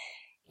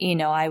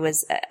 I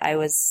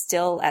was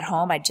still at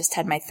home. I just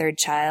had my third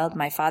child.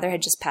 My father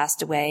had just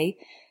passed away,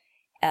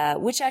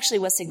 which actually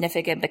was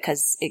significant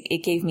because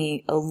it gave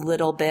me a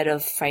little bit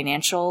of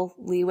financial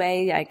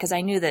leeway, because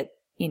I knew that,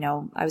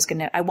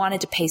 I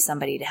wanted to pay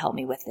somebody to help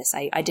me with this.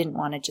 I didn't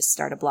want to just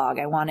start a blog.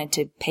 I wanted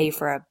to pay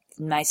for a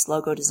nice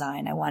logo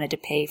design. I wanted to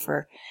pay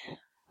for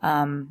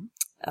a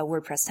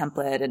WordPress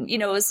template, and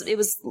it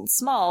was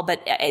small,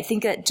 but I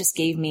think it just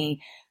gave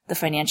me the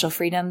financial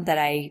freedom that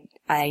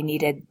I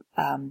needed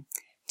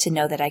to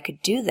know that I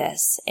could do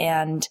this.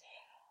 And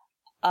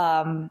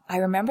I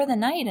remember the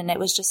night, and it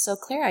was just so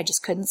clear. I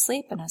just couldn't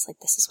sleep, and I was like,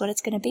 "This is what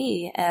it's going to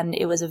be." And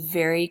it was a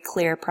very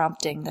clear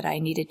prompting that I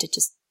needed to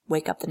just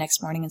wake up the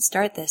next morning and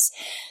start this.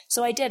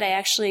 So I did. I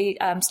actually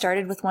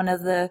started with one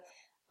of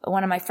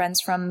my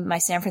friends from my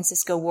San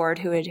Francisco ward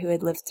who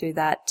had lived through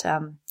that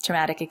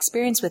traumatic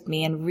experience with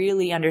me and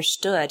really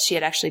understood. She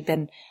had actually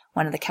been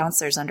one of the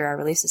counselors under our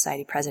Relief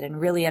Society president,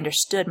 and really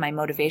understood my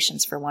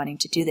motivations for wanting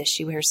to do this.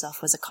 She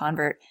herself was a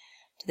convert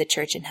to the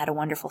church and had a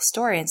wonderful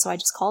story. And so I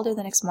just called her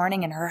the next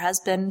morning, and her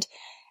husband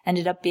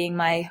ended up being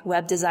my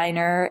web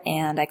designer.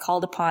 And I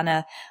called upon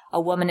a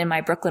woman in my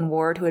Brooklyn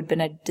ward who had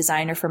been a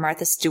designer for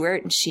Martha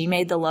Stewart, and she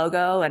made the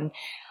logo. And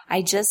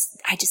I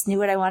just knew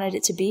what I wanted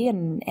it to be.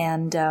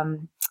 And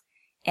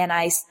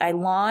I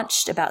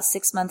launched about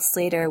 6 months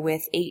later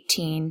with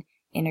 18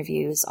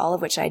 interviews, all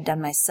of which I'd done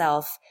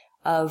myself,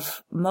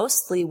 of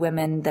mostly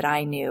women that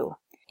I knew.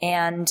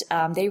 And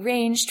they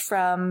ranged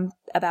from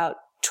about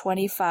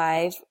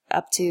 25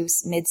 up to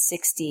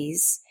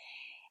mid-60s.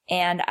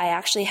 And I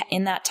actually,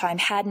 in that time,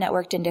 had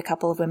networked into a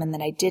couple of women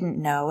that I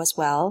didn't know as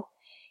well.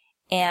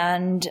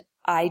 And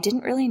I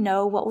didn't really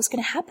know what was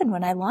going to happen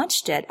when I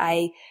launched it.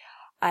 I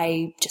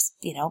just,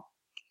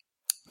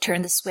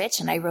 turned the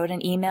switch, and I wrote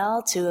an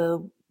email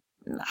to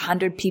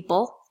 100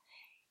 people.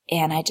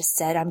 And I just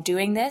said, I'm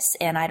doing this,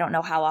 and I don't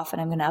know how often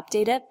I'm going to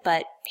update it,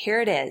 but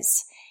here it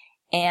is.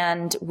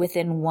 And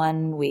within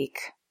 1 week,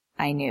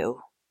 I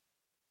knew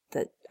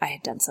that I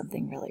had done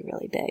something really,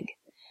 really big.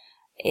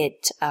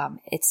 It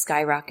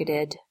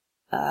skyrocketed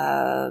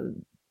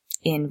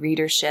in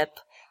readership.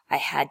 I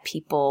had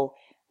people.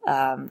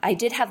 I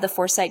did have the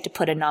foresight to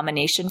put a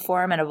nomination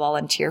form and a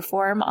volunteer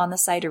form on the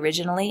site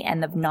originally,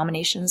 and the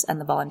nominations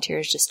and the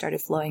volunteers just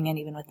started flowing in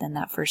even within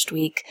that first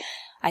week.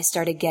 I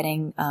started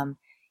getting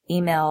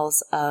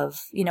emails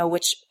of,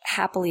 which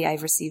happily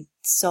I've received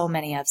so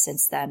many of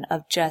since then,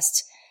 of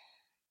just,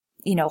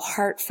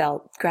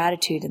 heartfelt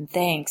gratitude and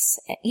thanks,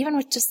 even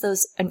with just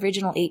those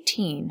original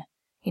 18.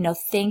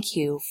 Thank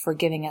you for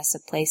giving us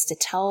a place to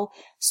tell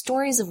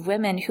stories of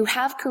women who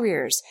have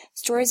careers,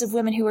 stories of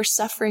women who are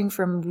suffering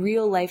from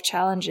real life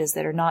challenges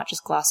that are not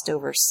just glossed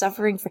over,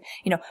 suffering from,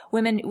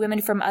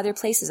 women from other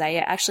places. I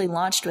actually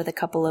launched with a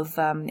couple of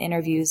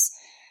interviews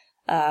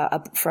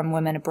from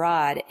women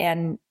abroad,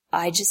 and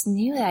I just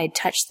knew that I'd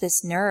touched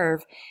this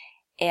nerve,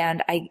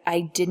 and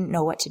I didn't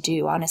know what to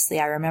do. Honestly,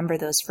 I remember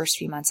those first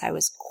few months I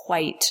was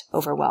quite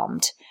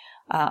overwhelmed.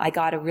 I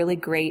got a really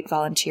great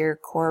volunteer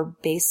core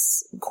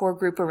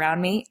group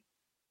around me.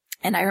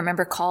 And I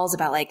remember calls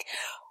about like,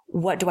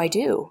 what do I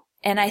do?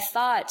 And I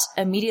thought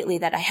immediately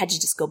that I had to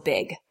just go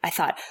big. I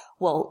thought,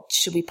 well,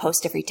 should we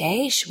post every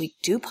day? Should we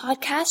do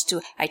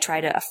podcasts? I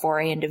tried a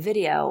foray into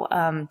video.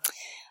 I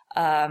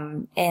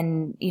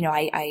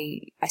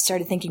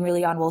started thinking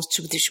really on, well,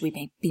 should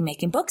we be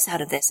making books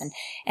out of this? And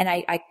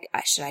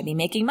should I be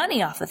making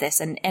money off of this?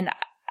 And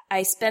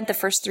I spent the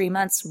first 3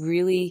 months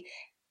really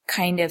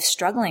kind of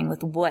struggling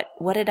with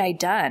what had I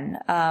done,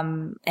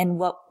 and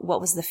what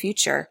was the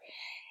future.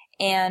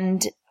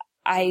 And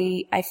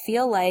I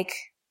feel like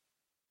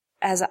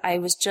as I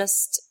was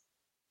just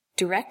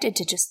directed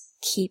to just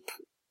keep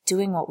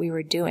doing what we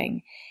were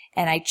doing.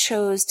 And I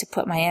chose to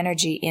put my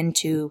energy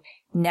into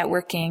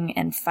networking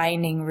and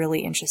finding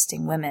really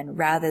interesting women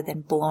rather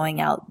than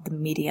blowing out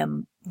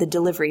the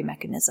delivery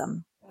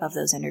mechanism of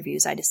those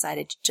interviews. I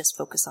decided to just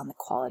focus on the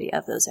quality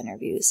of those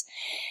interviews.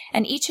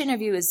 And each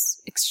interview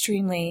is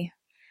extremely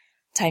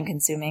time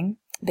consuming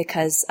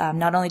because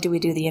not only do we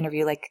do the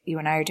interview like you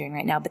and I are doing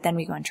right now, but then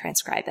we go and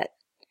transcribe it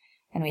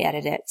and we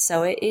edit it.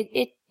 So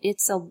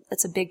it's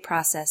a big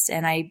process.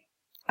 And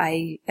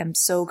I am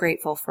so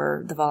grateful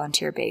for the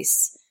volunteer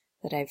base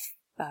that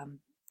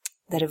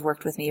that have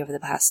worked with me over the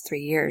past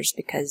 3 years,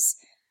 because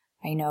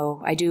I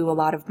know I do a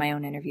lot of my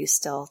own interviews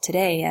still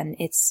today, and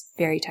it's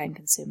very time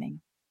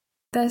consuming.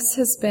 This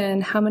has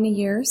been how many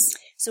years?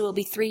 So it'll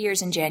be 3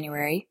 years in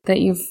January.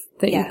 That you've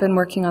been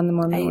working on the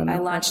Mormon Women I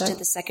launched Project? it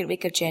the second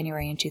week of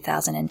January in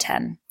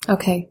 2010.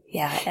 Okay.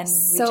 Yeah, and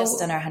we've just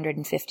done our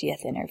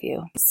 150th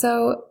interview.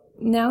 So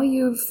now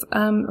you've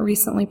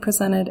recently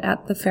presented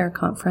at the FAIR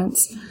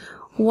conference.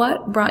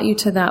 What brought you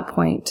to that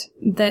point?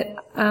 That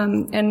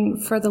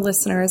and for the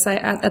listeners,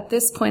 at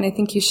this point, I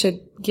think you should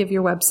give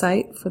your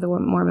website for the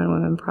Mormon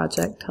Women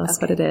Project. Tell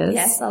us what it is.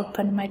 Yes, I'll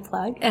put in my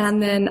plug.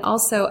 And then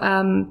also,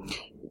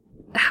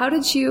 how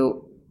did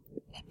you?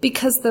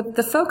 Because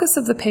the focus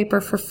of the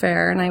paper for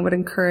FAIR, and I would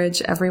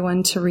encourage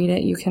everyone to read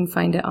it. You can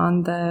find it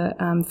on the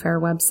FAIR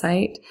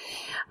website.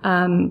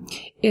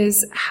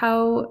 Is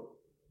how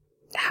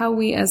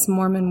we as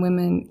Mormon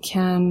women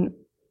can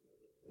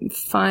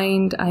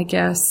find, I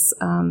guess,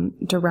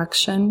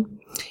 direction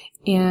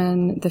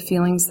in the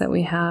feelings that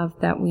we have,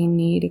 that we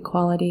need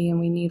equality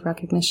and we need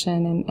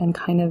recognition and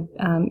kind of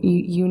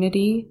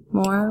unity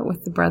more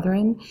with the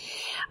brethren.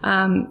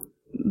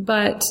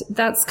 But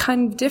that's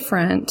kind of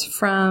different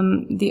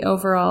from the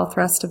overall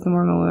thrust of the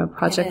Mormon Women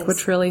Project,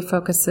 which really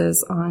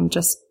focuses on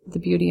just the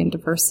beauty and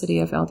diversity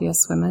of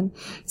LDS women.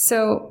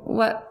 So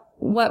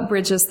what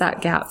bridges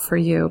that gap for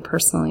you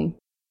personally?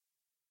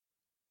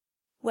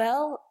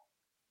 Well,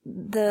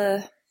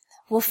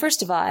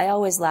 first of all, I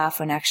always laugh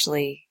when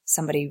actually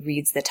somebody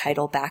reads the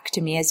title back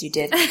to me, as you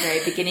did at the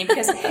very beginning,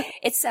 because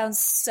it sounds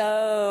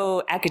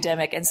so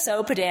academic and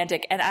so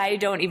pedantic, and I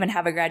don't even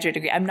have a graduate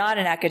degree. I'm not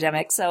an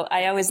academic, so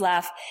I always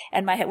laugh.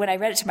 And when I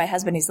read it to my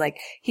husband, he's like,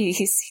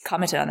 he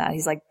commented on that.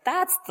 He's like,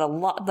 that's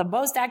the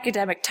most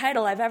academic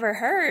title I've ever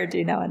heard,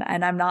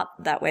 and I'm not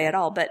that way at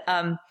all. But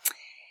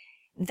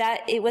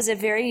that it was a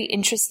very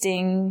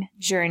interesting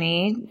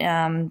journey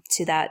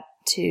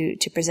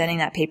to presenting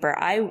that paper.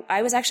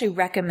 I was actually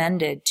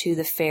recommended to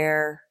the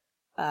FAIR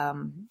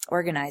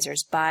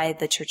organizers by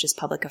the church's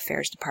public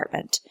affairs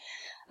department.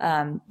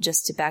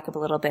 Just to back up a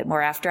little bit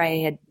more, after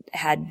I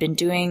had been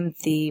doing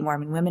the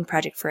Mormon Women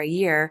Project for a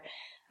year,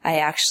 I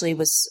actually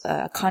was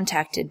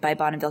contacted by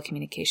Bonneville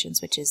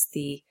Communications, which is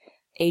the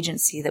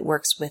agency that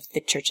works with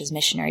the church's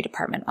missionary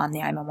department on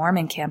the I'm a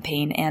Mormon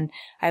campaign. And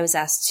I was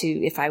asked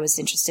if I was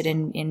interested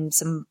in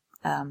some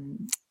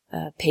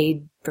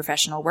paid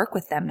professional work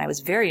with them. And I was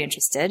very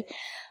interested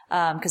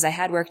because I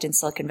had worked in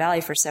Silicon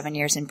Valley for 7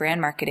 years in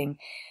brand marketing.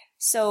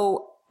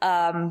 So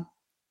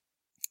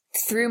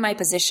through my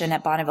position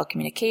at Bonneville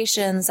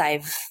Communications,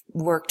 I've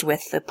worked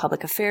with the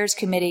Public Affairs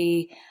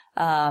Committee.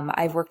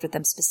 I've worked with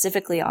them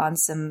specifically on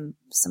some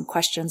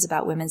questions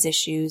about women's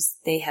issues.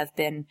 They have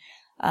been,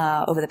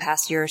 over the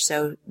past year or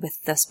so, with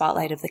the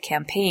spotlight of the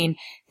campaign,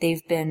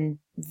 they've been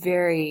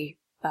very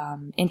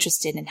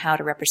interested in how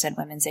to represent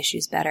women's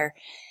issues better.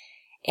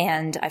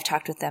 And I've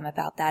talked with them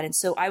about that. And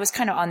so I was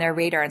kind of on their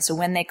radar. And so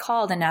when they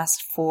called and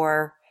asked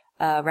for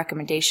a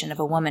recommendation of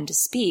a woman to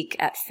speak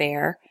at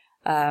FAIR,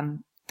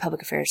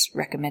 Public Affairs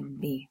recommended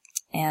me.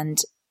 And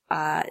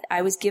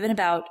I was given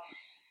quite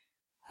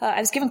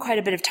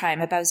a bit of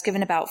time. I was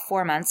given about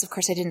 4 months. Of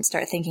course, I didn't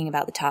start thinking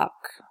about the talk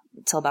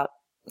until about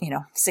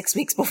 6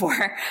 weeks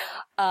before.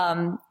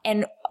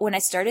 And when I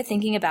started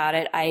thinking about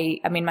it,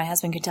 I mean, my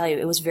husband can tell you,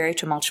 it was very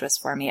tumultuous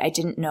for me. I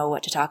didn't know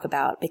what to talk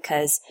about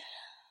because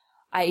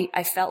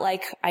I felt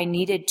like I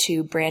needed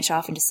to branch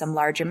off into some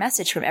larger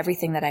message from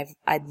everything that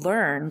I'd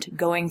learned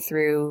going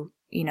through,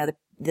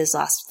 this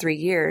last 3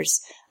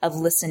 years of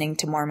listening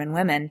to Mormon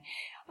women.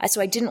 So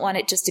I didn't want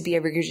it just to be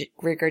a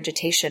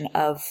regurgitation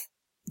of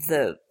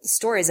the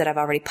stories that I've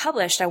already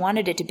published. I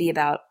wanted it to be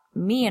about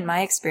me and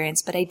my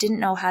experience, but I didn't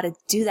know how to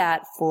do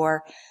that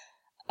for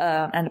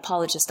an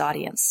apologist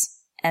audience.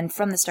 And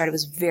from the start, I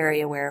was very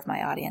aware of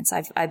my audience.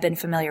 I've been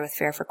familiar with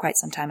FAIR for quite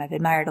some time. I've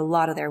admired a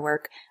lot of their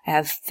work. I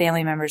have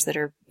family members that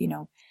are,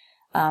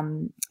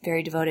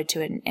 very devoted to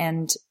it.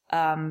 And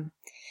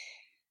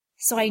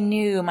so I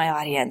knew my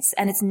audience.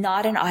 And it's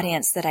not an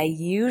audience that I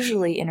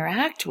usually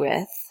interact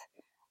with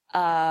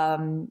at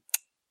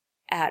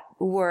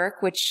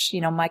work, which,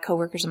 my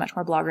coworkers are much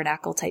more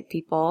Bloggernacle type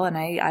people. And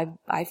I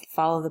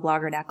follow the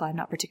Bloggernacle. I'm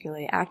not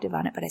particularly active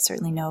on it, but I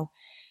certainly know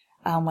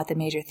what the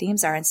major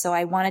themes are. And so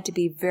I wanted to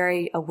be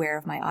very aware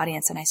of my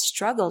audience. And I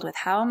struggled with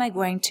how am I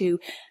going to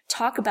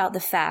talk about the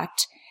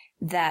fact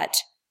that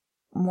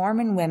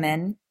Mormon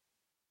women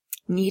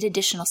need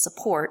additional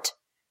support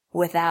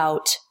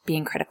without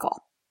being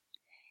critical.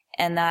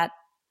 And that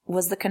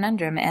was the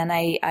conundrum. And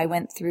I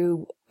went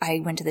to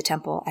the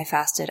temple, I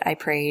fasted, I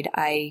prayed,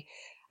 I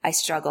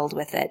struggled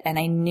with it. And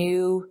I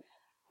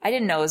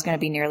didn't know it was going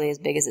to be nearly as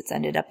big as it's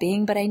ended up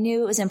being, but I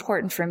knew it was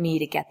important for me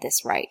to get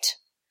this right.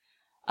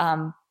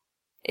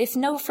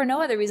 For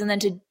no other reason than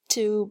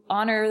to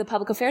honor the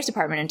Public Affairs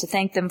Department and to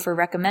thank them for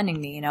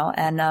recommending me,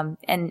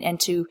 and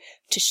to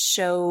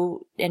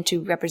show and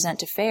to represent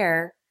to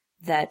FAIR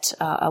that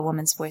a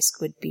woman's voice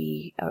would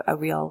be a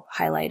real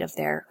highlight of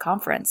their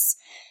conference.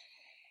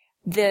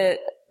 The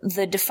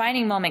the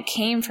defining moment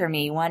came for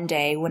me one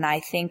day when I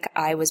think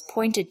I was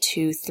pointed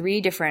to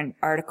 3 different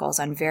articles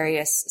on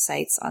various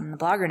sites on the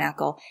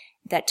Bloggernacle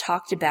that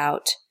talked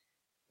about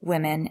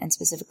women, and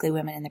specifically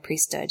women in the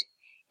priesthood.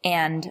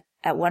 And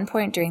at one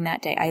point during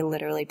that day, I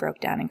literally broke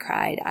down and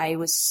cried. I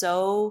was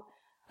so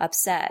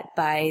upset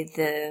by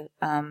the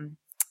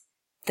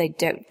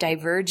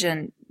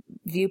divergent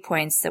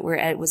viewpoints that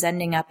was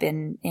ending up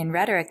in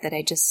rhetoric that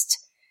I just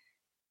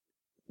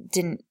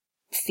didn't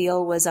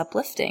feel was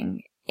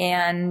uplifting.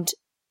 And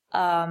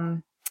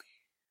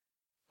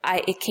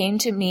it came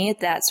to me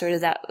at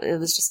it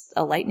was just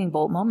a lightning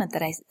bolt moment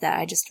that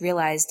I just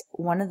realized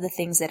one of the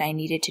things that I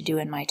needed to do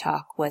in my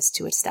talk was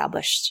to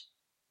establish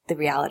the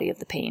reality of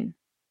the pain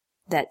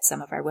that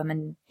some of our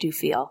women do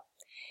feel.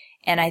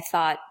 And I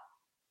thought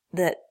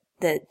that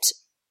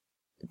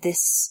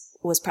this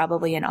was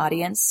probably an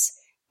audience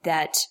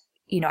that,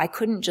 I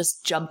couldn't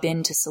just jump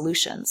into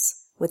solutions.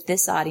 With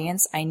this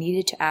audience, I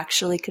needed to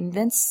actually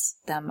convince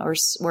them or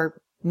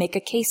make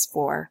a case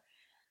for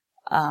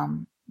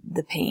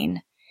the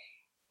pain,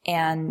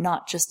 and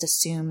not just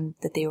assume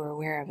that they were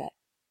aware of it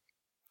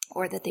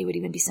or that they would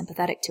even be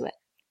sympathetic to it.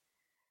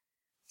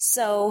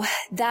 So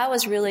that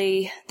was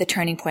really the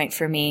turning point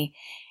for me.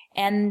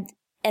 And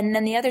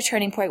then the other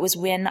turning point was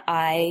when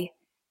I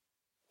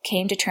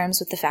came to terms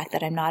with the fact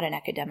that I'm not an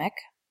academic.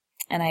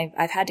 And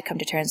I've had to come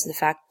to terms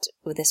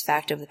with this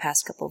fact over the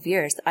past couple of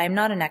years. I am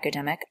not an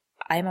academic.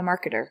 I am a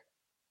marketer.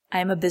 I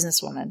am a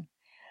businesswoman.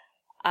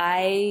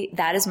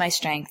 That is my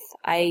strength.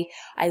 I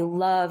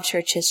love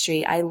church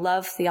history. I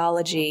love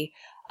theology.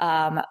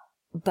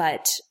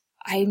 But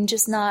I'm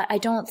just not, I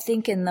don't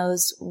think in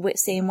those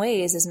same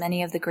ways as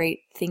many of the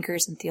great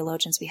thinkers and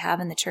theologians we have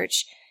in the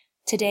church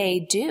today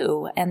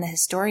do, and the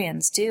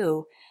historians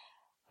do.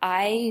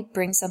 I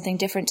bring something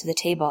different to the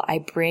table. I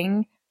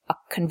bring a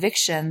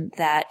conviction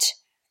that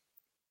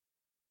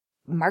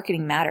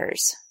marketing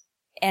matters.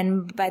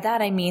 And by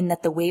that I mean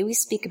that the way we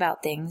speak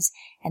about things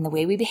and the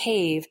way we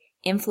behave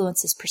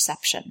influences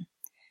perception.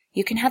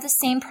 You can have the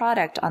same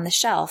product on the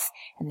shelf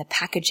and the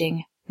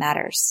packaging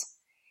matters.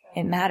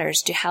 It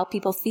matters to how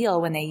people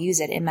feel when they use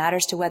it. It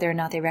matters to whether or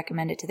not they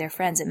recommend it to their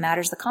friends. It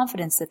matters the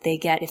confidence that they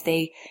get if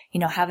they,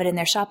 have it in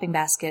their shopping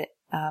basket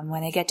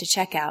when they get to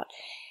checkout.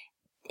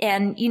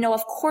 And,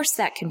 of course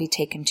that can be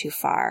taken too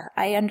far.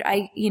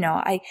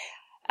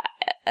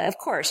 Of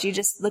course, you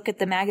just look at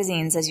the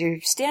magazines as you're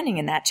standing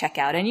in that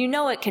checkout, and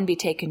it can be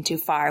taken too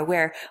far.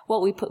 Where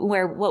what we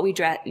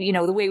dress,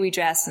 the way we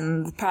dress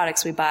and the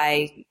products we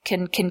buy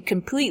can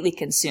completely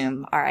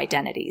consume our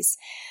identities.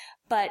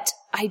 But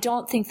I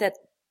don't think that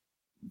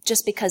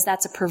just because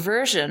that's a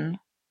perversion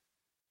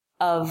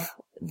of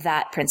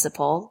that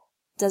principle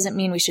doesn't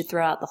mean we should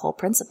throw out the whole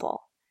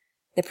principle.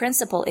 The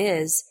principle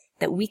is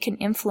that we can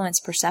influence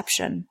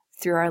perception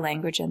through our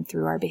language and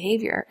through our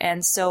behavior.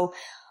 And so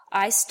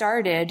I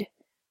started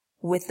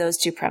with those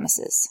 2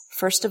 premises.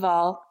 First of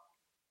all,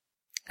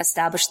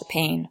 establish the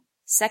pain.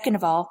 Second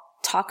of all,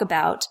 talk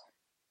about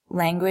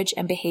language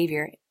and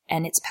behavior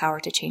and its power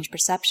to change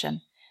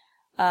perception.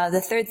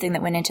 The third thing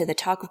that went into the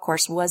talk, of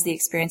course, was the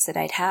experience that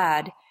I'd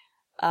had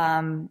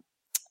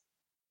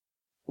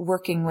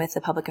working with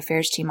the public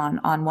affairs team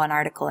on one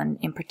article, and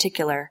in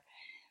particular,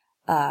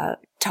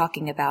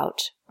 talking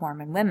about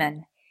Mormon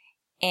women.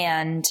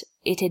 And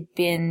it had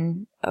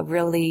been a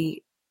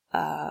really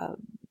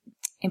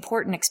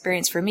important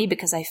experience for me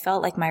because I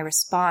felt like my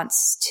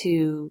response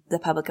to the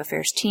public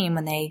affairs team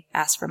when they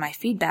asked for my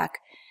feedback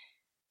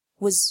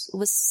was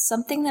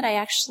something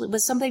that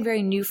was something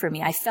very new for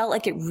me. I felt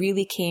like it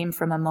really came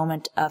from a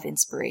moment of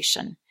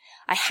inspiration.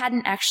 I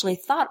hadn't actually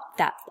thought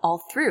that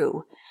all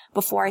through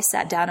before I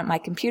sat down at my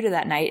computer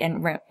that night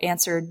and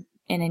answered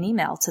in an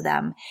email to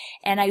them.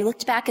 And I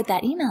looked back at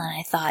that email and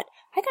I thought,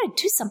 I got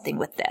to do something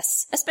with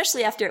this,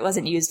 especially after it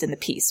wasn't used in the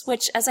piece,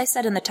 which, as I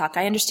said in the talk,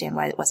 I understand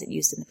why it wasn't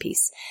used in the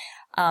piece.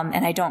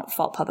 And I don't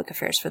fault public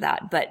affairs for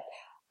that. But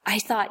I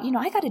thought,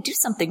 I got to do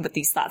something with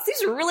these thoughts.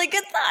 These are really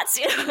good thoughts.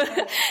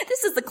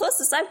 This is the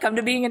closest I've come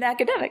to being an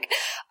academic.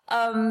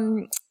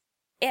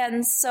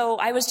 And so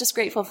I was just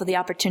grateful for the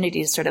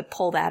opportunity to sort of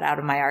pull that out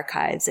of my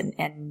archives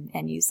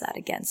and use that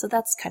again. So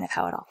that's kind of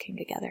how it all came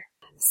together.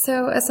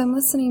 So as I'm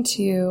listening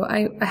to you,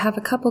 I have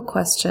a couple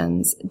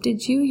questions.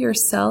 Did you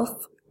yourself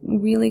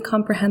really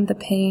comprehend the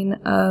pain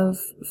of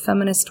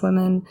feminist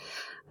women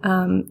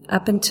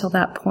up until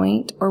that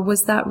point? Or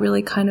was that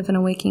really kind of an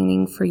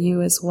awakening for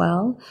you as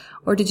well?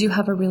 Or did you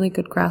have a really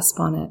good grasp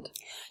on it?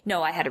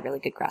 No, I had a really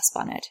good grasp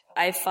on it.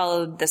 I've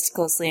followed this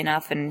closely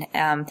enough. And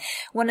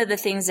one of the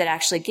things that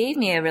actually gave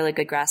me a really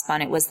good grasp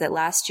on it was that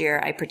last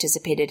year I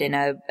participated in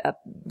a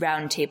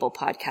roundtable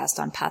podcast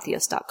on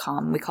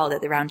Patheos.com. We called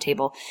it the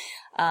Roundtable,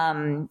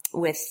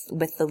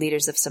 with the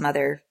leaders of some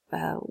other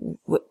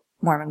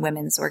Mormon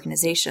women's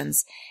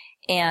organizations.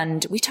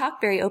 And we talked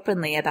very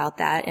openly about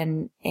that.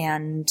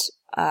 And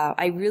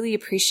I really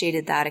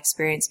appreciated that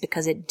experience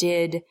because it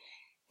did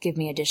give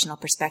me additional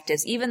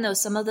perspectives. Even though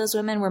some of those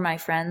women were my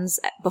friends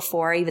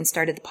before I even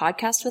started the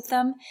podcast with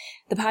them,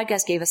 the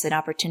podcast gave us an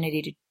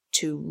opportunity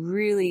to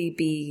really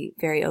be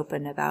very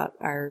open about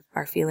our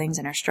feelings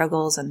and our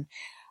struggles. And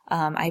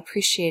I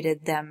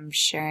appreciated them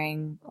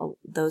sharing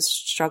those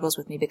struggles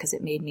with me because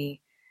it made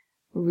me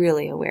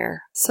really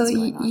aware. So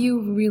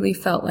you really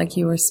felt like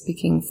you were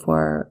speaking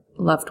for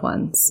loved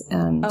ones,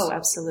 and oh,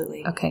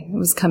 absolutely. Okay, it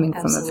was coming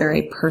from a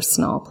very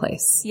personal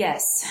place.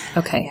 Yes.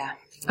 Okay. Yeah.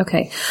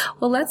 Okay.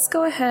 Well, let's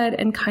go ahead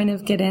and kind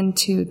of get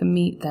into the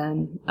meat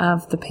then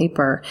of the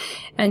paper.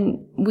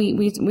 And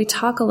we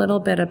talk a little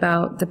bit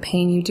about the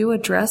pain. You do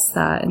address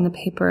that in the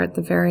paper at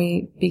the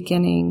very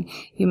beginning.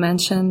 You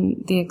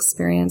mentioned the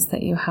experience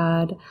that you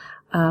had,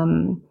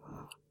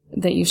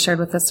 that you shared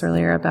with us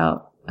earlier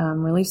about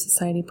Relief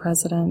Society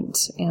president,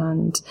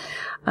 and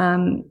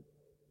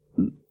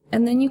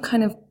then you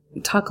kind of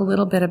talk a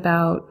little bit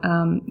about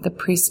the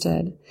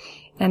priesthood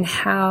and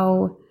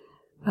how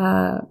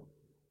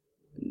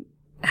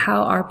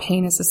our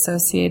pain is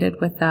associated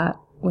with that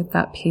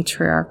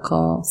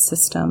patriarchal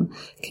system.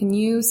 Can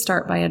you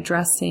start by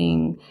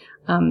addressing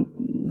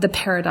the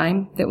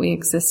paradigm that we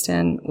exist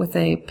in with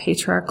a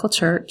patriarchal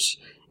church,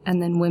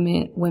 and then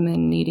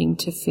women needing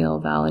to feel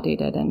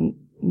validated and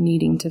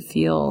needing to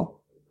feel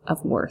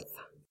of worth?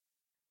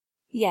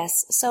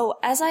 Yes. So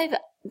as I've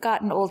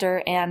gotten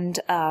older and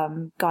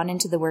gone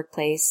into the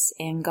workplace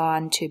and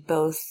gone to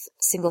both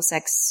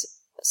single-sex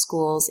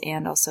schools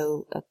and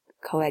also a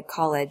co-ed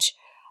college,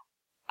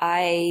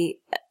 I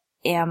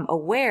am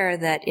aware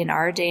that in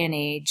our day and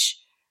age,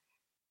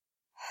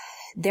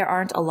 there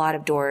aren't a lot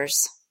of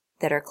doors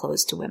that are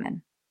closed to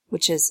women,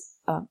 which is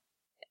a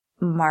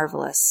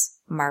marvelous,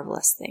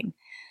 marvelous thing.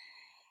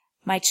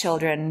 My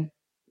children,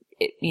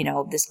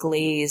 this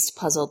glazed,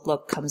 puzzled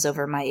look comes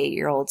over my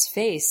 8-year-old's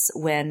face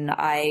when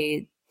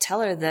I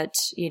tell her that,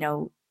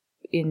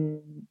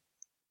 in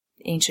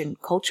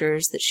ancient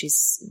cultures that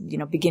she's,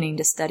 beginning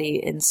to study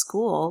in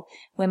school,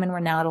 women were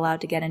not allowed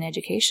to get an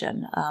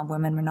education.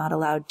 Women were not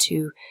allowed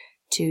to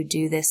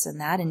do this and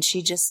that. And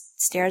she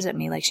just stares at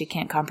me like she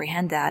can't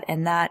comprehend that.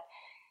 And that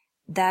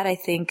I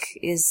think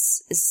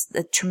is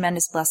a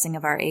tremendous blessing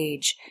of our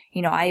age.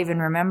 I even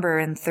remember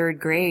in 3rd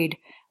grade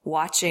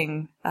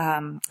watching,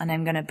 and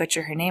I'm going to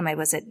butcher her name.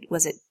 Was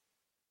it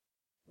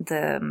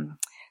the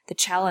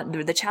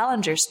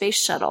Challenger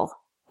space shuttle,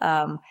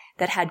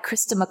 that had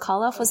Krista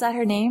McAuliffe, was that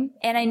her name?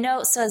 And I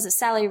know, so as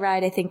Sally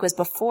Ride, I think, was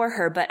before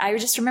her, but I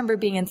just remember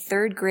being in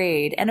 3rd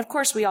grade. And of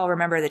course, we all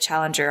remember the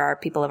Challenger, our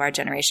people of our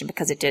generation,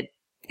 because it did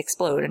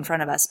explode in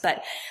front of us.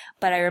 But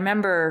I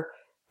remember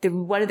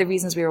one of the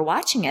reasons we were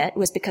watching it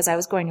was because I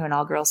was going to an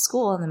all-girls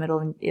school in the middle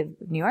of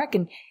New York,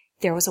 and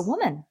there was a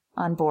woman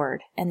on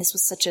board. And this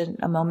was such a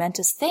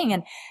momentous thing.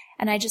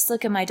 And I just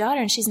look at my daughter,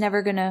 and she's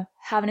never going to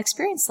have an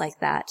experience like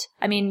that.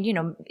 I mean,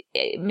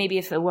 maybe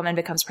if a woman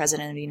becomes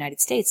president of the United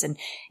States, and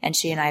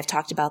she and I have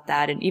talked about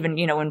that. And even,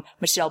 when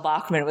Michelle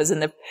Bachmann was in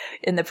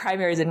the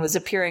primaries and was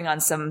appearing on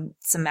some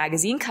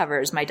magazine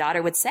covers, my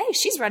daughter would say,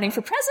 she's running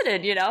for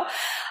president,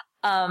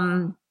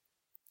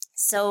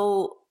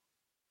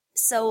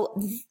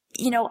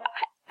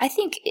 I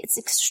think it's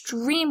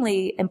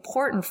extremely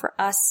important for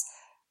us,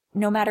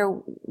 no matter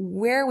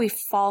where we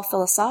fall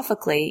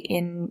philosophically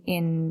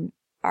in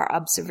our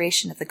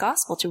observation of the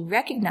gospel, to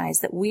recognize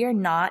that we are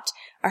not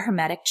a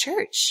hermetic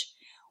church.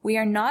 We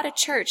are not a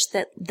church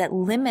that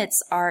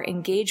limits our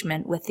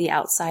engagement with the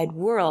outside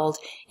world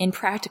in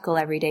practical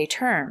everyday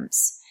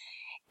terms.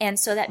 And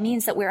so that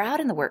means that we're out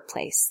in the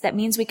workplace. That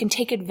means we can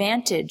take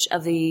advantage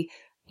of the,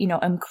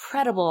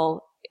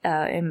 incredible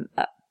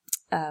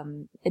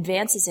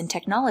advances in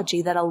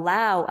technology that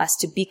allow us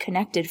to be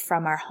connected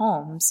from our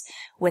homes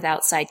with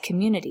outside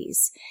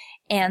communities.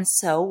 And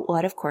so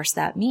what, of course,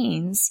 that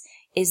means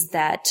is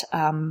that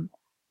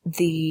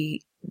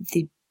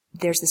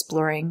there's this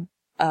blurring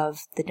of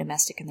the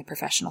domestic and the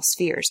professional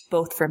spheres,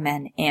 both for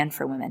men and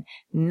for women.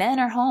 Men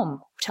are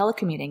home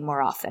telecommuting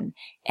more often,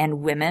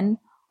 and women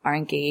are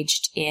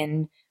engaged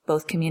in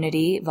both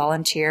community,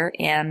 volunteer,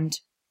 and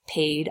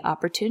paid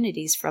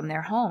opportunities from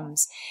their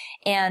homes.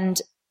 And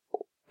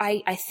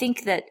I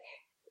think that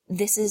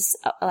this is,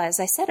 as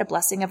I said, a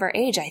blessing of our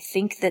age. I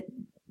think that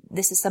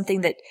this is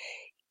something that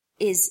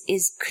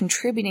is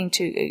contributing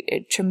to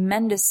a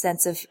tremendous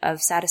sense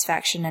of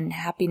satisfaction and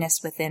happiness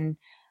within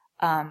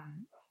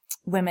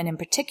women in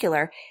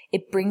particular.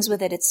 It brings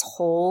with it its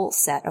whole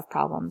set of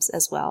problems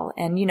as well.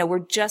 And, we're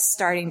just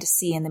starting to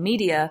see in the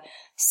media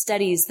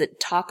studies that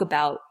talk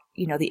about,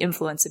 the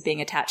influence of being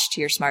attached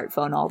to your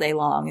smartphone all day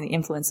long, and the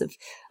influence of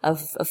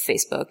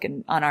Facebook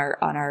and on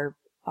our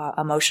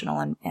emotional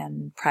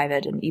and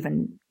private and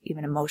even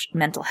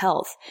mental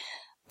health.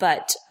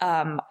 But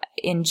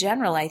in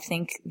general, I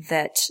think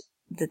that's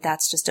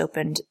just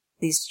opened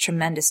these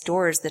tremendous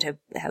doors that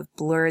have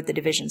blurred the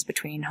divisions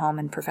between home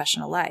and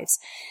professional lives.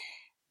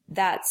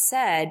 That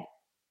said,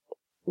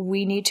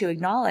 we need to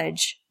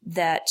acknowledge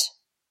that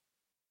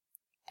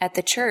at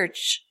the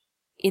church,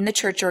 in the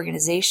church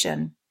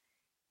organization,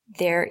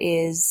 there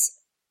is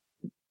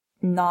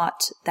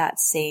not that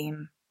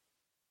same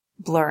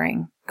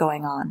blurring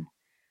going on.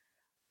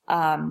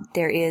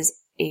 There is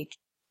a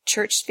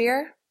church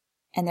sphere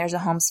and there's a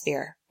home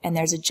sphere. and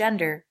there's a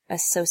gender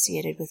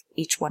associated with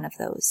each one of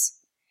those.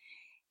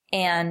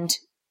 And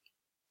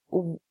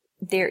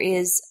there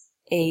is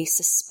a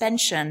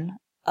suspension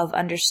of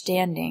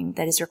understanding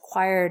that is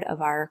required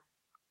of our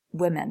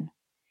women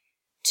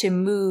to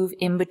move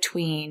in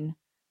between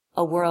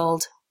a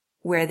world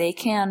where they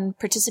can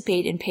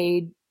participate in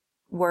paid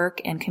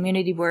work and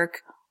community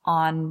work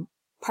on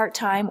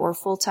part-time or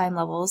full-time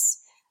levels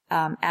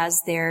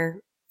as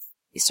their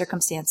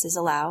circumstances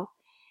allow,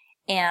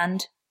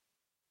 and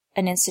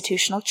an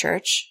institutional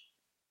church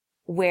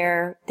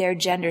where their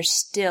gender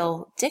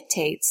still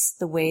dictates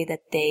the way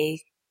that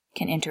they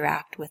can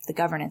interact with the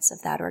governance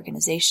of that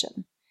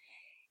organization.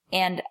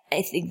 And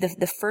I think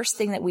the first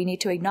thing that we need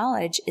to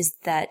acknowledge is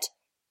that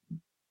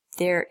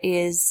there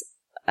is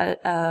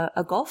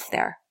a gulf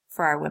there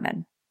for our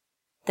women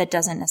that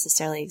doesn't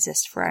necessarily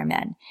exist for our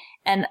men.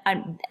 And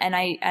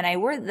I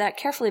word that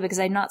carefully because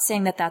I'm not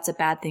saying that that's a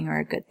bad thing or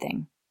a good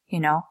thing, you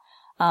know.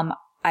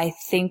 I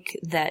think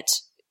that,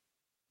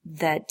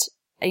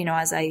 you know,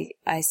 as I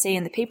say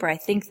in the paper, I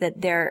think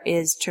that there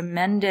is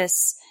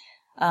tremendous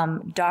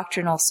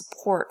doctrinal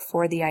support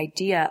for the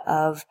idea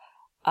of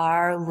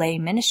our lay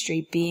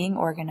ministry being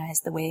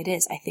organized the way it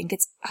is. I think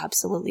it's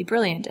absolutely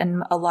brilliant.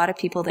 And a lot of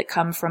people that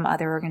come from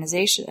other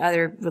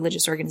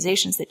religious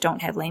organizations that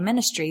don't have lay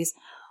ministries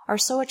are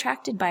so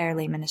attracted by our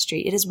lay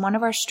ministry. It is one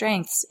of our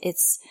strengths.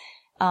 It's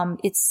an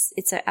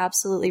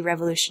absolutely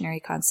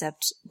revolutionary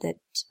concept that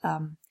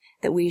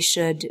we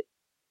should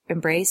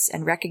embrace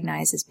and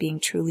recognize as being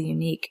truly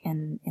unique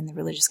in the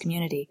religious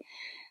community.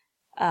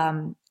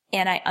 And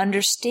I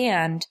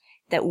understand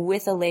that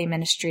with a lay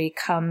ministry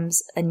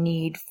comes a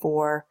need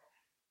for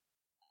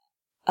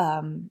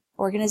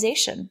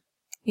organization.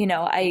 You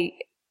know,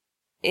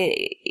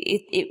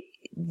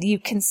 you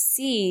can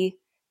see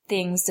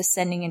things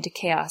descending into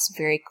chaos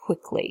very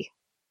quickly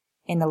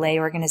in the lay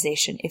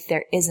organization if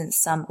there isn't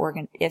some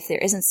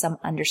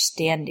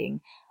understanding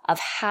of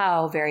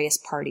how various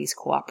parties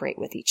cooperate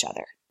with each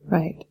other.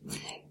 Right.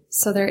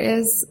 So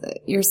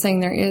you're saying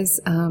there is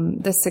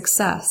the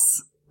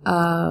success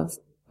of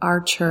our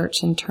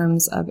church in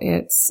terms of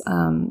its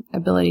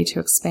ability to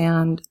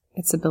expand,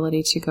 its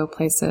ability to go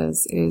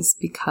places is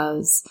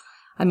because,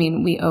 I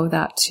mean, we owe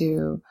that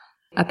to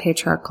a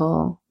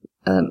patriarchal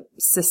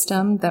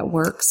system that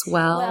works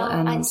well. Well,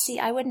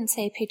 I wouldn't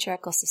say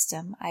patriarchal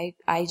system.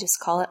 I just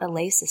call it a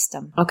lay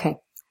system. Okay.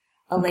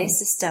 Lay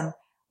system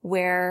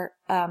where,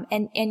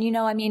 and you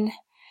know, I mean,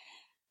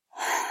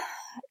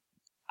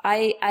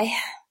 to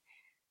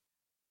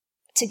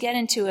get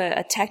into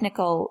a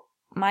technical,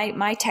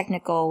 my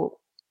technical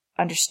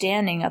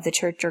understanding of the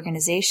church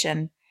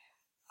organization,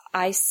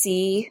 I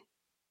see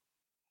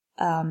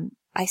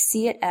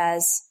it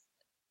as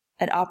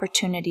an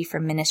opportunity for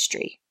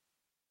ministry.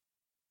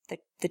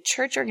 The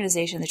church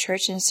organization, the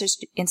church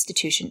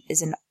institution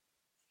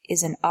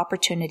is an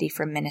opportunity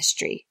for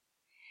ministry.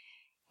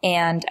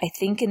 And I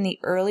think in the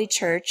early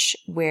church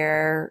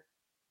where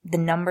the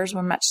numbers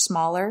were much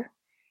smaller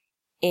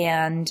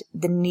and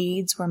the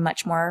needs were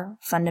much more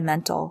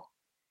fundamental,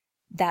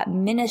 that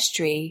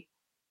ministry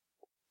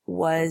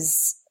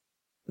was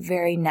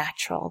very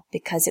natural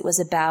because it was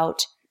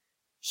about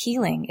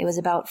healing. It was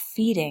about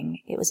feeding.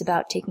 It was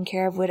about taking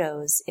care of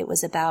widows. It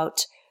was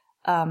about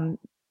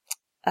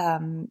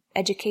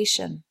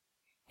education.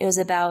 It was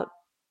about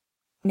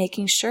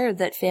making sure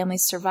that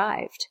families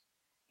survived,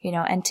 you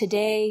know. And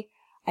today,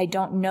 I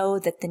don't know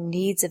that the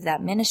needs of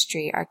that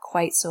ministry are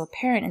quite so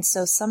apparent. And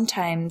so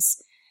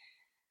sometimes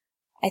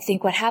I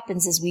think what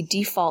happens is we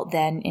default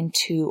then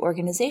into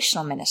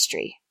organizational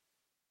ministry,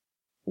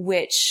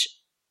 which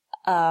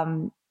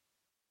I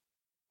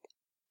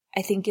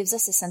think gives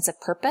us a sense of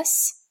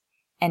purpose,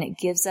 and it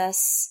gives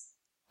us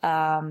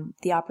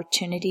the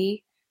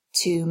opportunity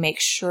to make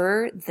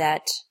sure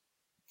that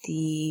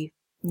the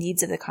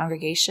needs of the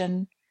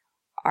congregation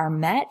are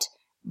met,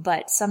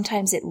 but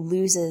sometimes it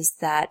loses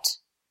that,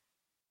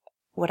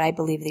 what I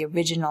believe the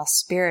original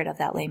spirit of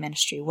that lay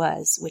ministry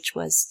was, which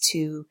was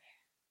to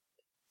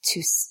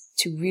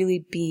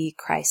really be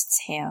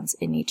Christ's hands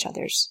in each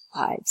other's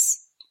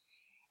lives.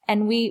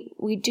 And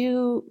we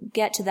do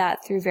get to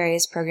that through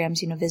various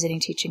programs, you know, visiting,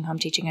 teaching, home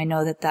teaching. I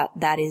know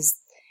that is,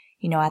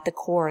 you know, at the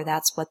core,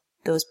 that's what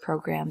those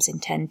programs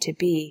intend to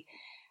be.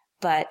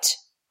 But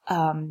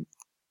I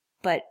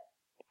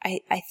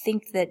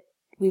think that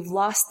we've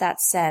lost that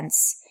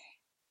sense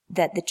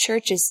that the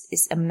church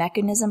is a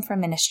mechanism for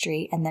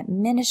ministry, and that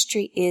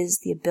ministry is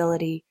the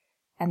ability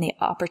and the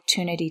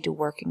opportunity to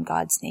work in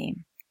God's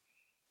name.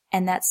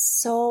 And that's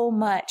so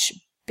much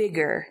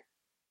bigger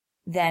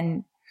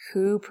than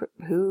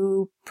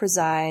who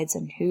presides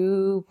and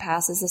who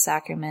passes the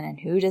sacrament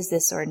and who does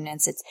this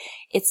ordinance.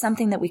 It's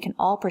something that we can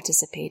all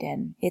participate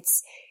in.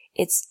 It's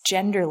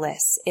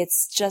genderless.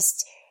 It's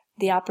just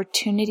the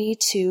opportunity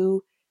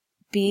to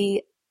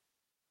be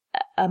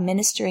a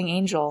ministering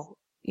angel,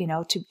 you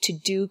know, to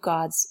do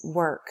God's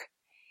work.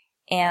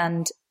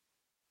 And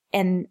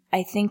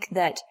I think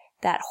that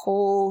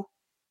whole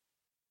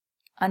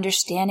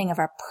understanding of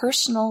our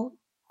personal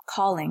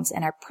callings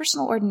and our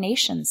personal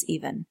ordinations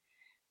even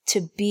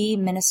to be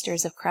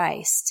ministers of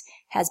Christ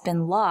has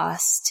been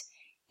lost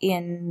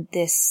in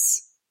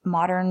this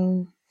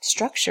modern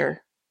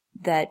structure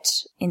that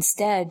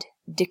instead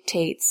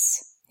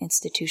dictates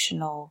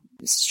institutional,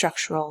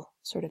 structural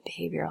sort of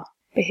behavior.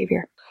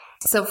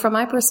 So from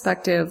my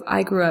perspective,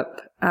 I grew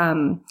up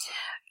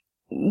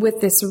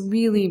with this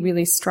really,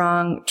 really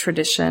strong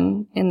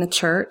tradition in the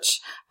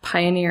church,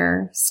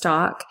 pioneer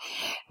stock.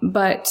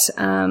 But,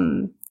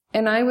 and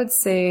I would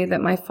say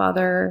that my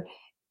father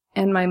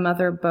and my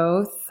mother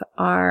both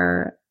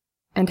are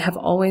and have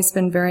always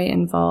been very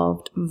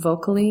involved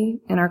vocally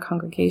in our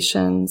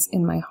congregations,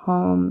 in my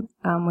home,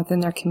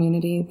 within their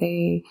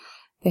community.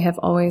 They have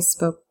always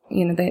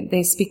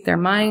they speak their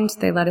mind.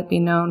 They let it be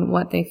known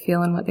what they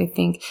feel and what they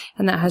think.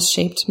 And that has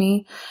shaped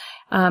me.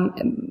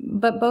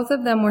 But both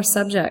of them were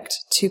subject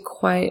to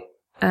quite,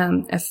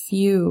 a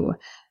few,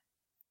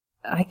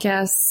 I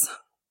guess,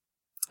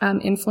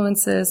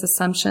 influences,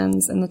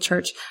 assumptions in the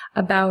church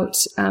about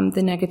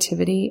the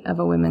negativity of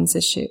a women's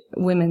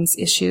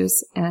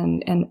issues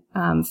and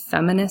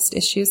feminist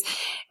issues,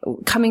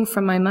 coming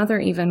from my mother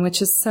even,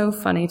 which is so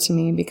funny to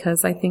me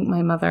because I think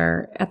my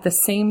mother, at the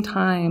same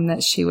time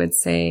that she would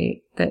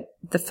say that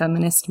the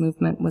feminist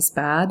movement was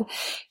bad,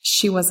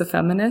 she was a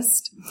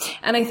feminist.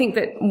 And I think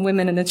that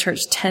women in the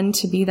church tend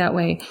to be that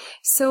way.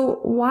 So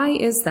why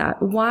is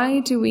that? Why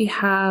do we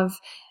have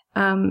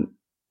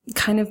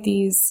kind of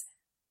these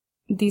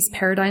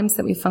paradigms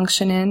that we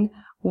function in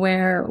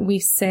where we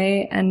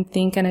say and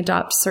think and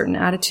adopt certain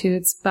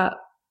attitudes, but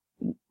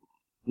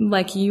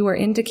like you are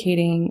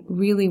indicating,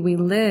 really we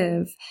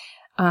live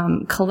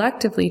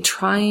collectively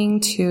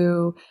trying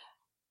to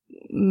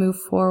move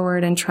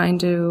forward and trying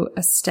to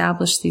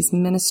establish these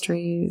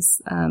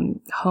ministries,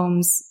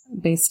 homes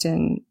based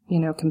in,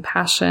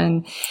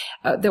 compassion,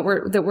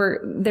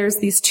 there's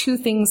these two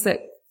things that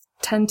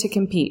tend to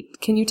compete.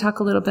 Can you talk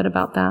a little bit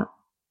about that?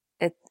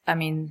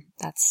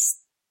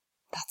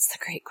 That's the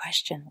great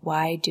question.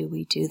 Why do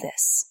we do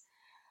this?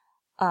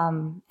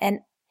 And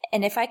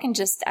if I can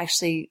just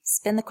actually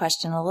spin the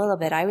question a little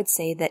bit, I would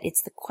say that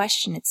it's the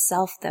question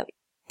itself that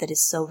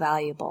is so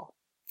valuable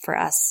for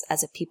us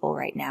as a people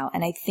right now.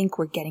 And I think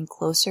we're getting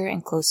closer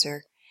and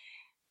closer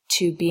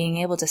to being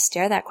able to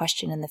stare that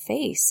question in the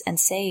face and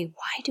say,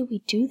 why do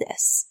we do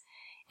this?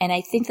 And I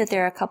think that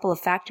there are a couple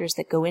of factors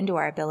that go into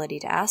our ability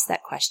to ask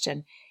that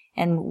question.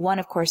 And one,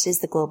 of course, is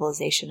the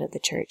globalization of the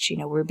church.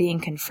 We're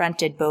being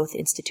confronted both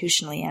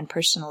institutionally and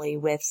personally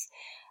with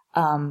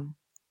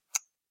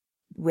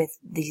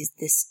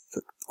this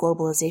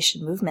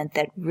globalization movement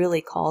that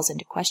really calls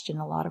into question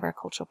a lot of our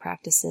cultural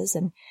practices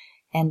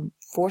and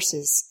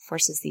forces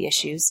the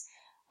issues.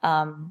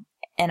 And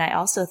I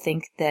also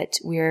think that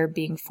we're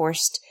being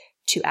forced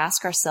to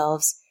ask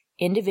ourselves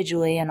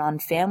individually and on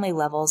family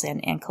levels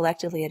and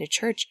collectively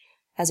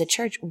as a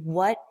church,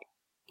 what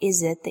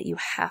is it that you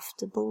have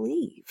to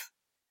believe?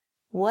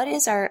 What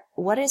is our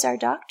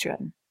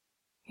doctrine?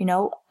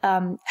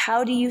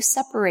 How do you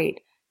separate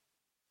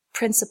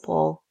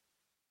principle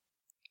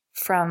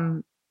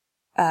from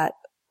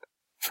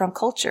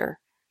culture,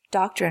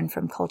 doctrine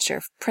from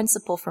culture,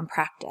 principle from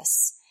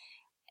practice?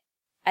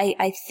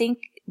 I think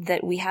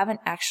that we haven't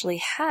actually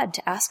had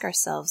to ask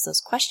ourselves those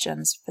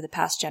questions for the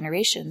past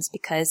generations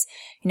because,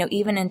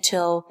 even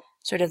until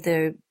sort of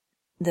the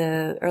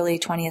early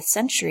 20th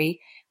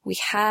century, we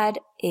had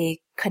a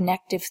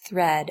connective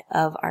thread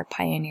of our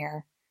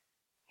pioneer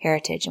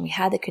heritage, and we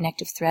had the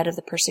connective thread of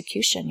the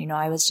persecution.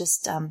 I was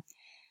just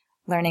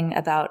learning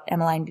about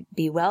Emmeline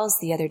B. Wells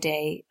the other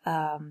day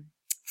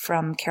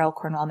from Carol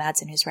Cornwell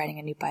Madsen, who's writing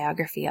a new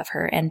biography of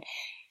her, and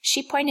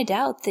she pointed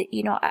out that,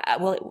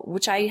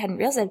 which I hadn't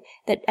realized,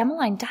 that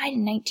Emmeline died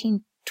in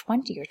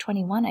 1920 or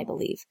 21, I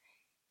believe,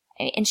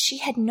 and she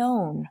had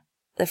known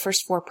the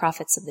first four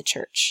prophets of the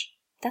church.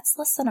 That's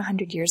less than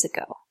 100 years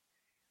ago,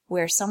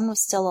 where someone was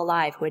still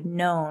alive who had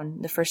known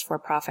the first four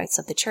prophets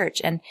of the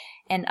church. And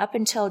up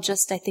until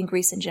just, I think,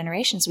 recent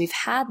generations, we've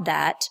had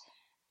that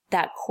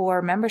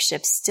core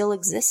membership still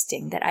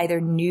existing that either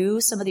knew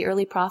some of the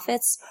early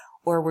prophets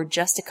or were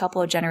just a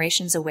couple of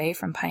generations away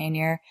from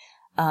pioneer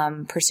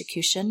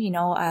persecution.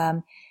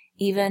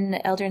 Even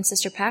Elder and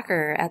Sister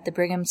Packer at the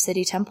Brigham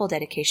City Temple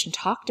dedication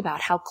talked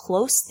about how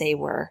close they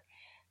were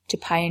to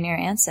pioneer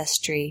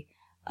ancestry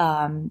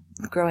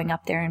growing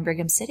up there in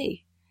Brigham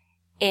City.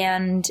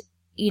 And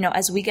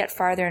as we get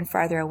farther and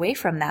farther away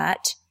from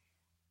that,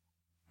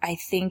 I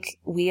think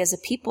we as a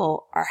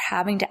people are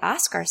having to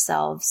ask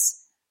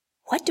ourselves,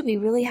 what do we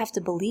really have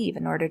to believe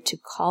in order to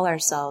call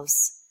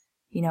ourselves,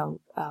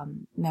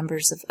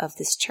 members of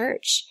this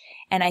church?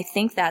 And I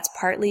think that's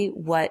partly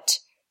what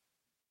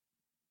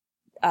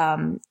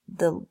the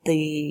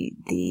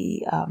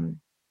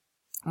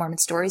Mormon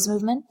Stories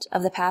movement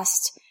of the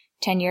past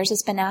 10 years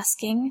has been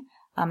asking.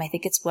 I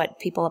think it's what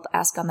people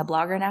ask on the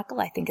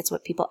Bloggernacle. I think it's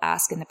what people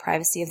ask in the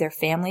privacy of their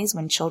families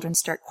when children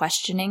start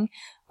questioning,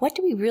 what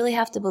do we really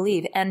have to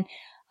believe? And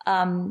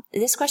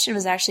this question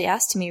was actually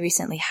asked to me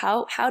recently.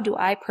 How do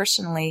I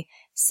personally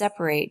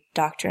separate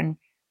doctrine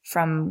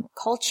from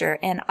culture?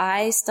 And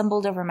I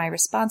stumbled over my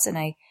response, and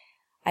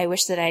I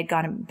wish that I had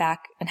gone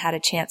back and had a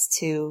chance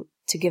to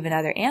give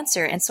another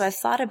answer. And so I've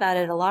thought about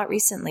it a lot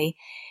recently.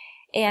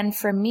 And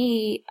for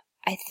me,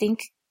 I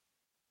think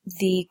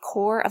the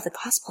core of the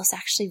gospel is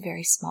actually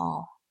very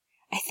small.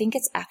 I think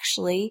it's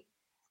actually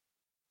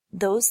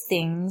those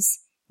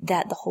things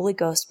that the Holy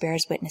Ghost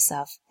bears witness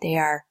of. They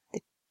are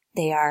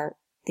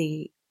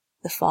the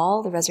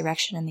fall, the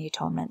resurrection, and the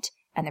atonement,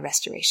 and the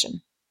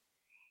restoration.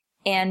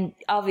 And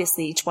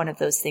obviously each one of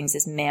those things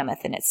is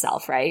mammoth in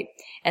itself, right?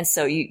 And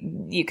so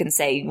you can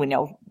say,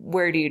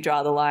 where do you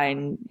draw the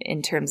line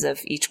in terms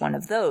of each one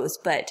of those?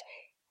 But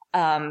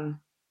I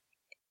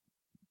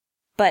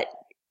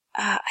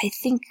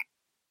think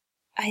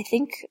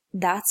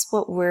that's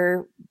what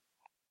we're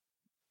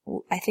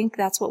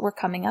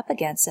coming up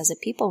against as a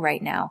people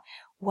right now.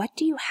 What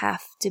do you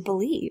have to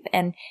believe?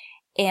 And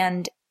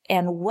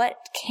what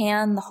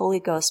can the Holy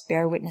Ghost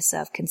bear witness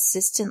of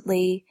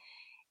consistently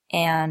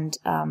and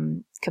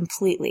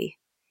completely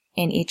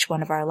in each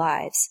one of our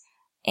lives?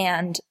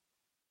 And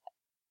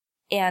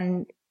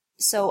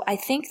so I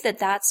think that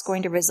that's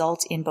going to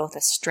result in both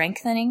a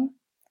strengthening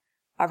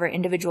of our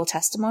individual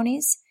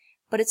testimonies,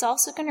 but it's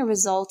also going to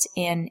result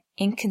in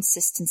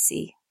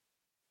inconsistency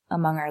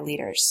among our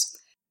leaders.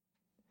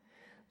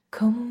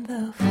 Come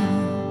thou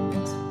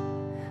fount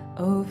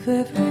of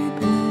every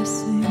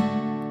blessing,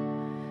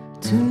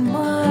 tune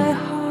my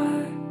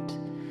heart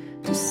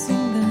to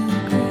sing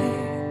thy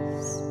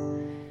grace.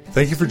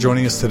 Thank you for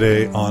joining us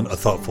today on A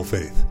Thoughtful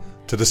Faith.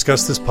 To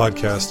discuss this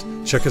podcast,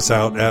 check us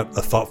out at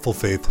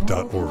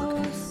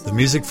athoughtfulfaith.org. The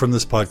music from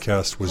this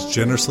podcast was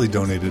generously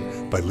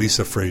donated by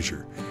Lisa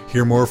Frazier.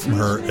 Hear more from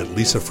her at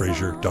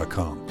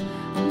lisafrazier.com.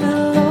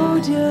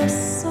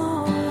 Melodious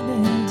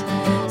sonnet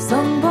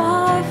sung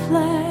by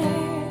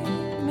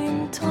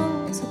flaming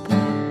tongues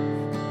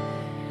above,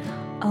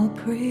 I'll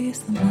praise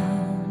the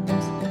mount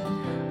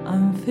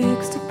I'm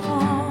fixed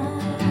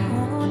upon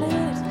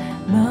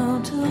it,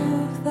 mount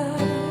of thy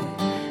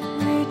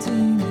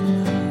redeeming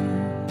love.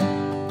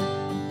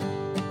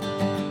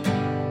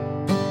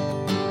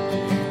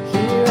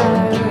 Here I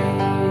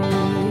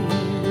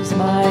raise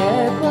my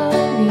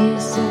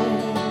Ebenezer,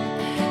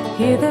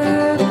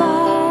 hither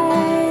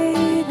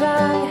by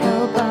thy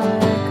help I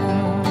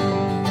come,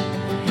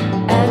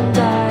 and I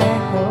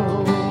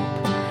hope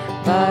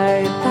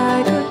by thy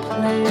good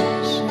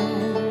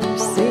pleasure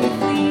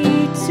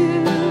safely to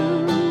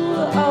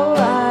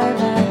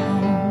arrive at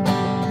home.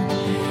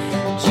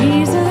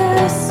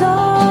 Jesus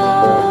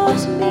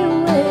sought me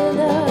when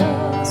a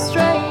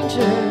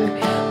stranger,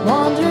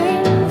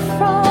 wandering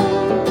from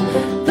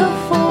the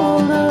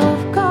fold of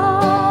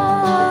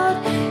God,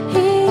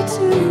 he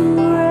too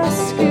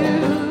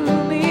rescued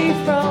me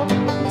from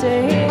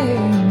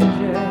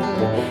danger,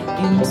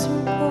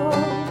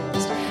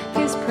 interposed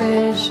his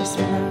precious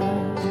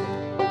blood.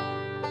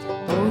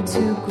 Oh,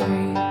 to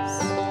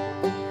grace,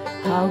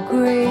 how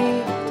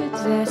great a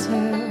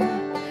debtor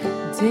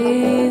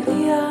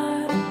daily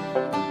I'm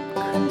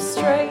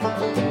constrained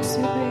to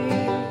be.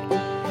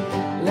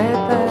 Let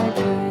thy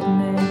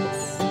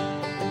goodness,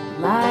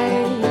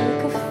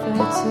 like a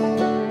fetter,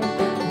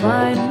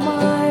 bind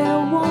my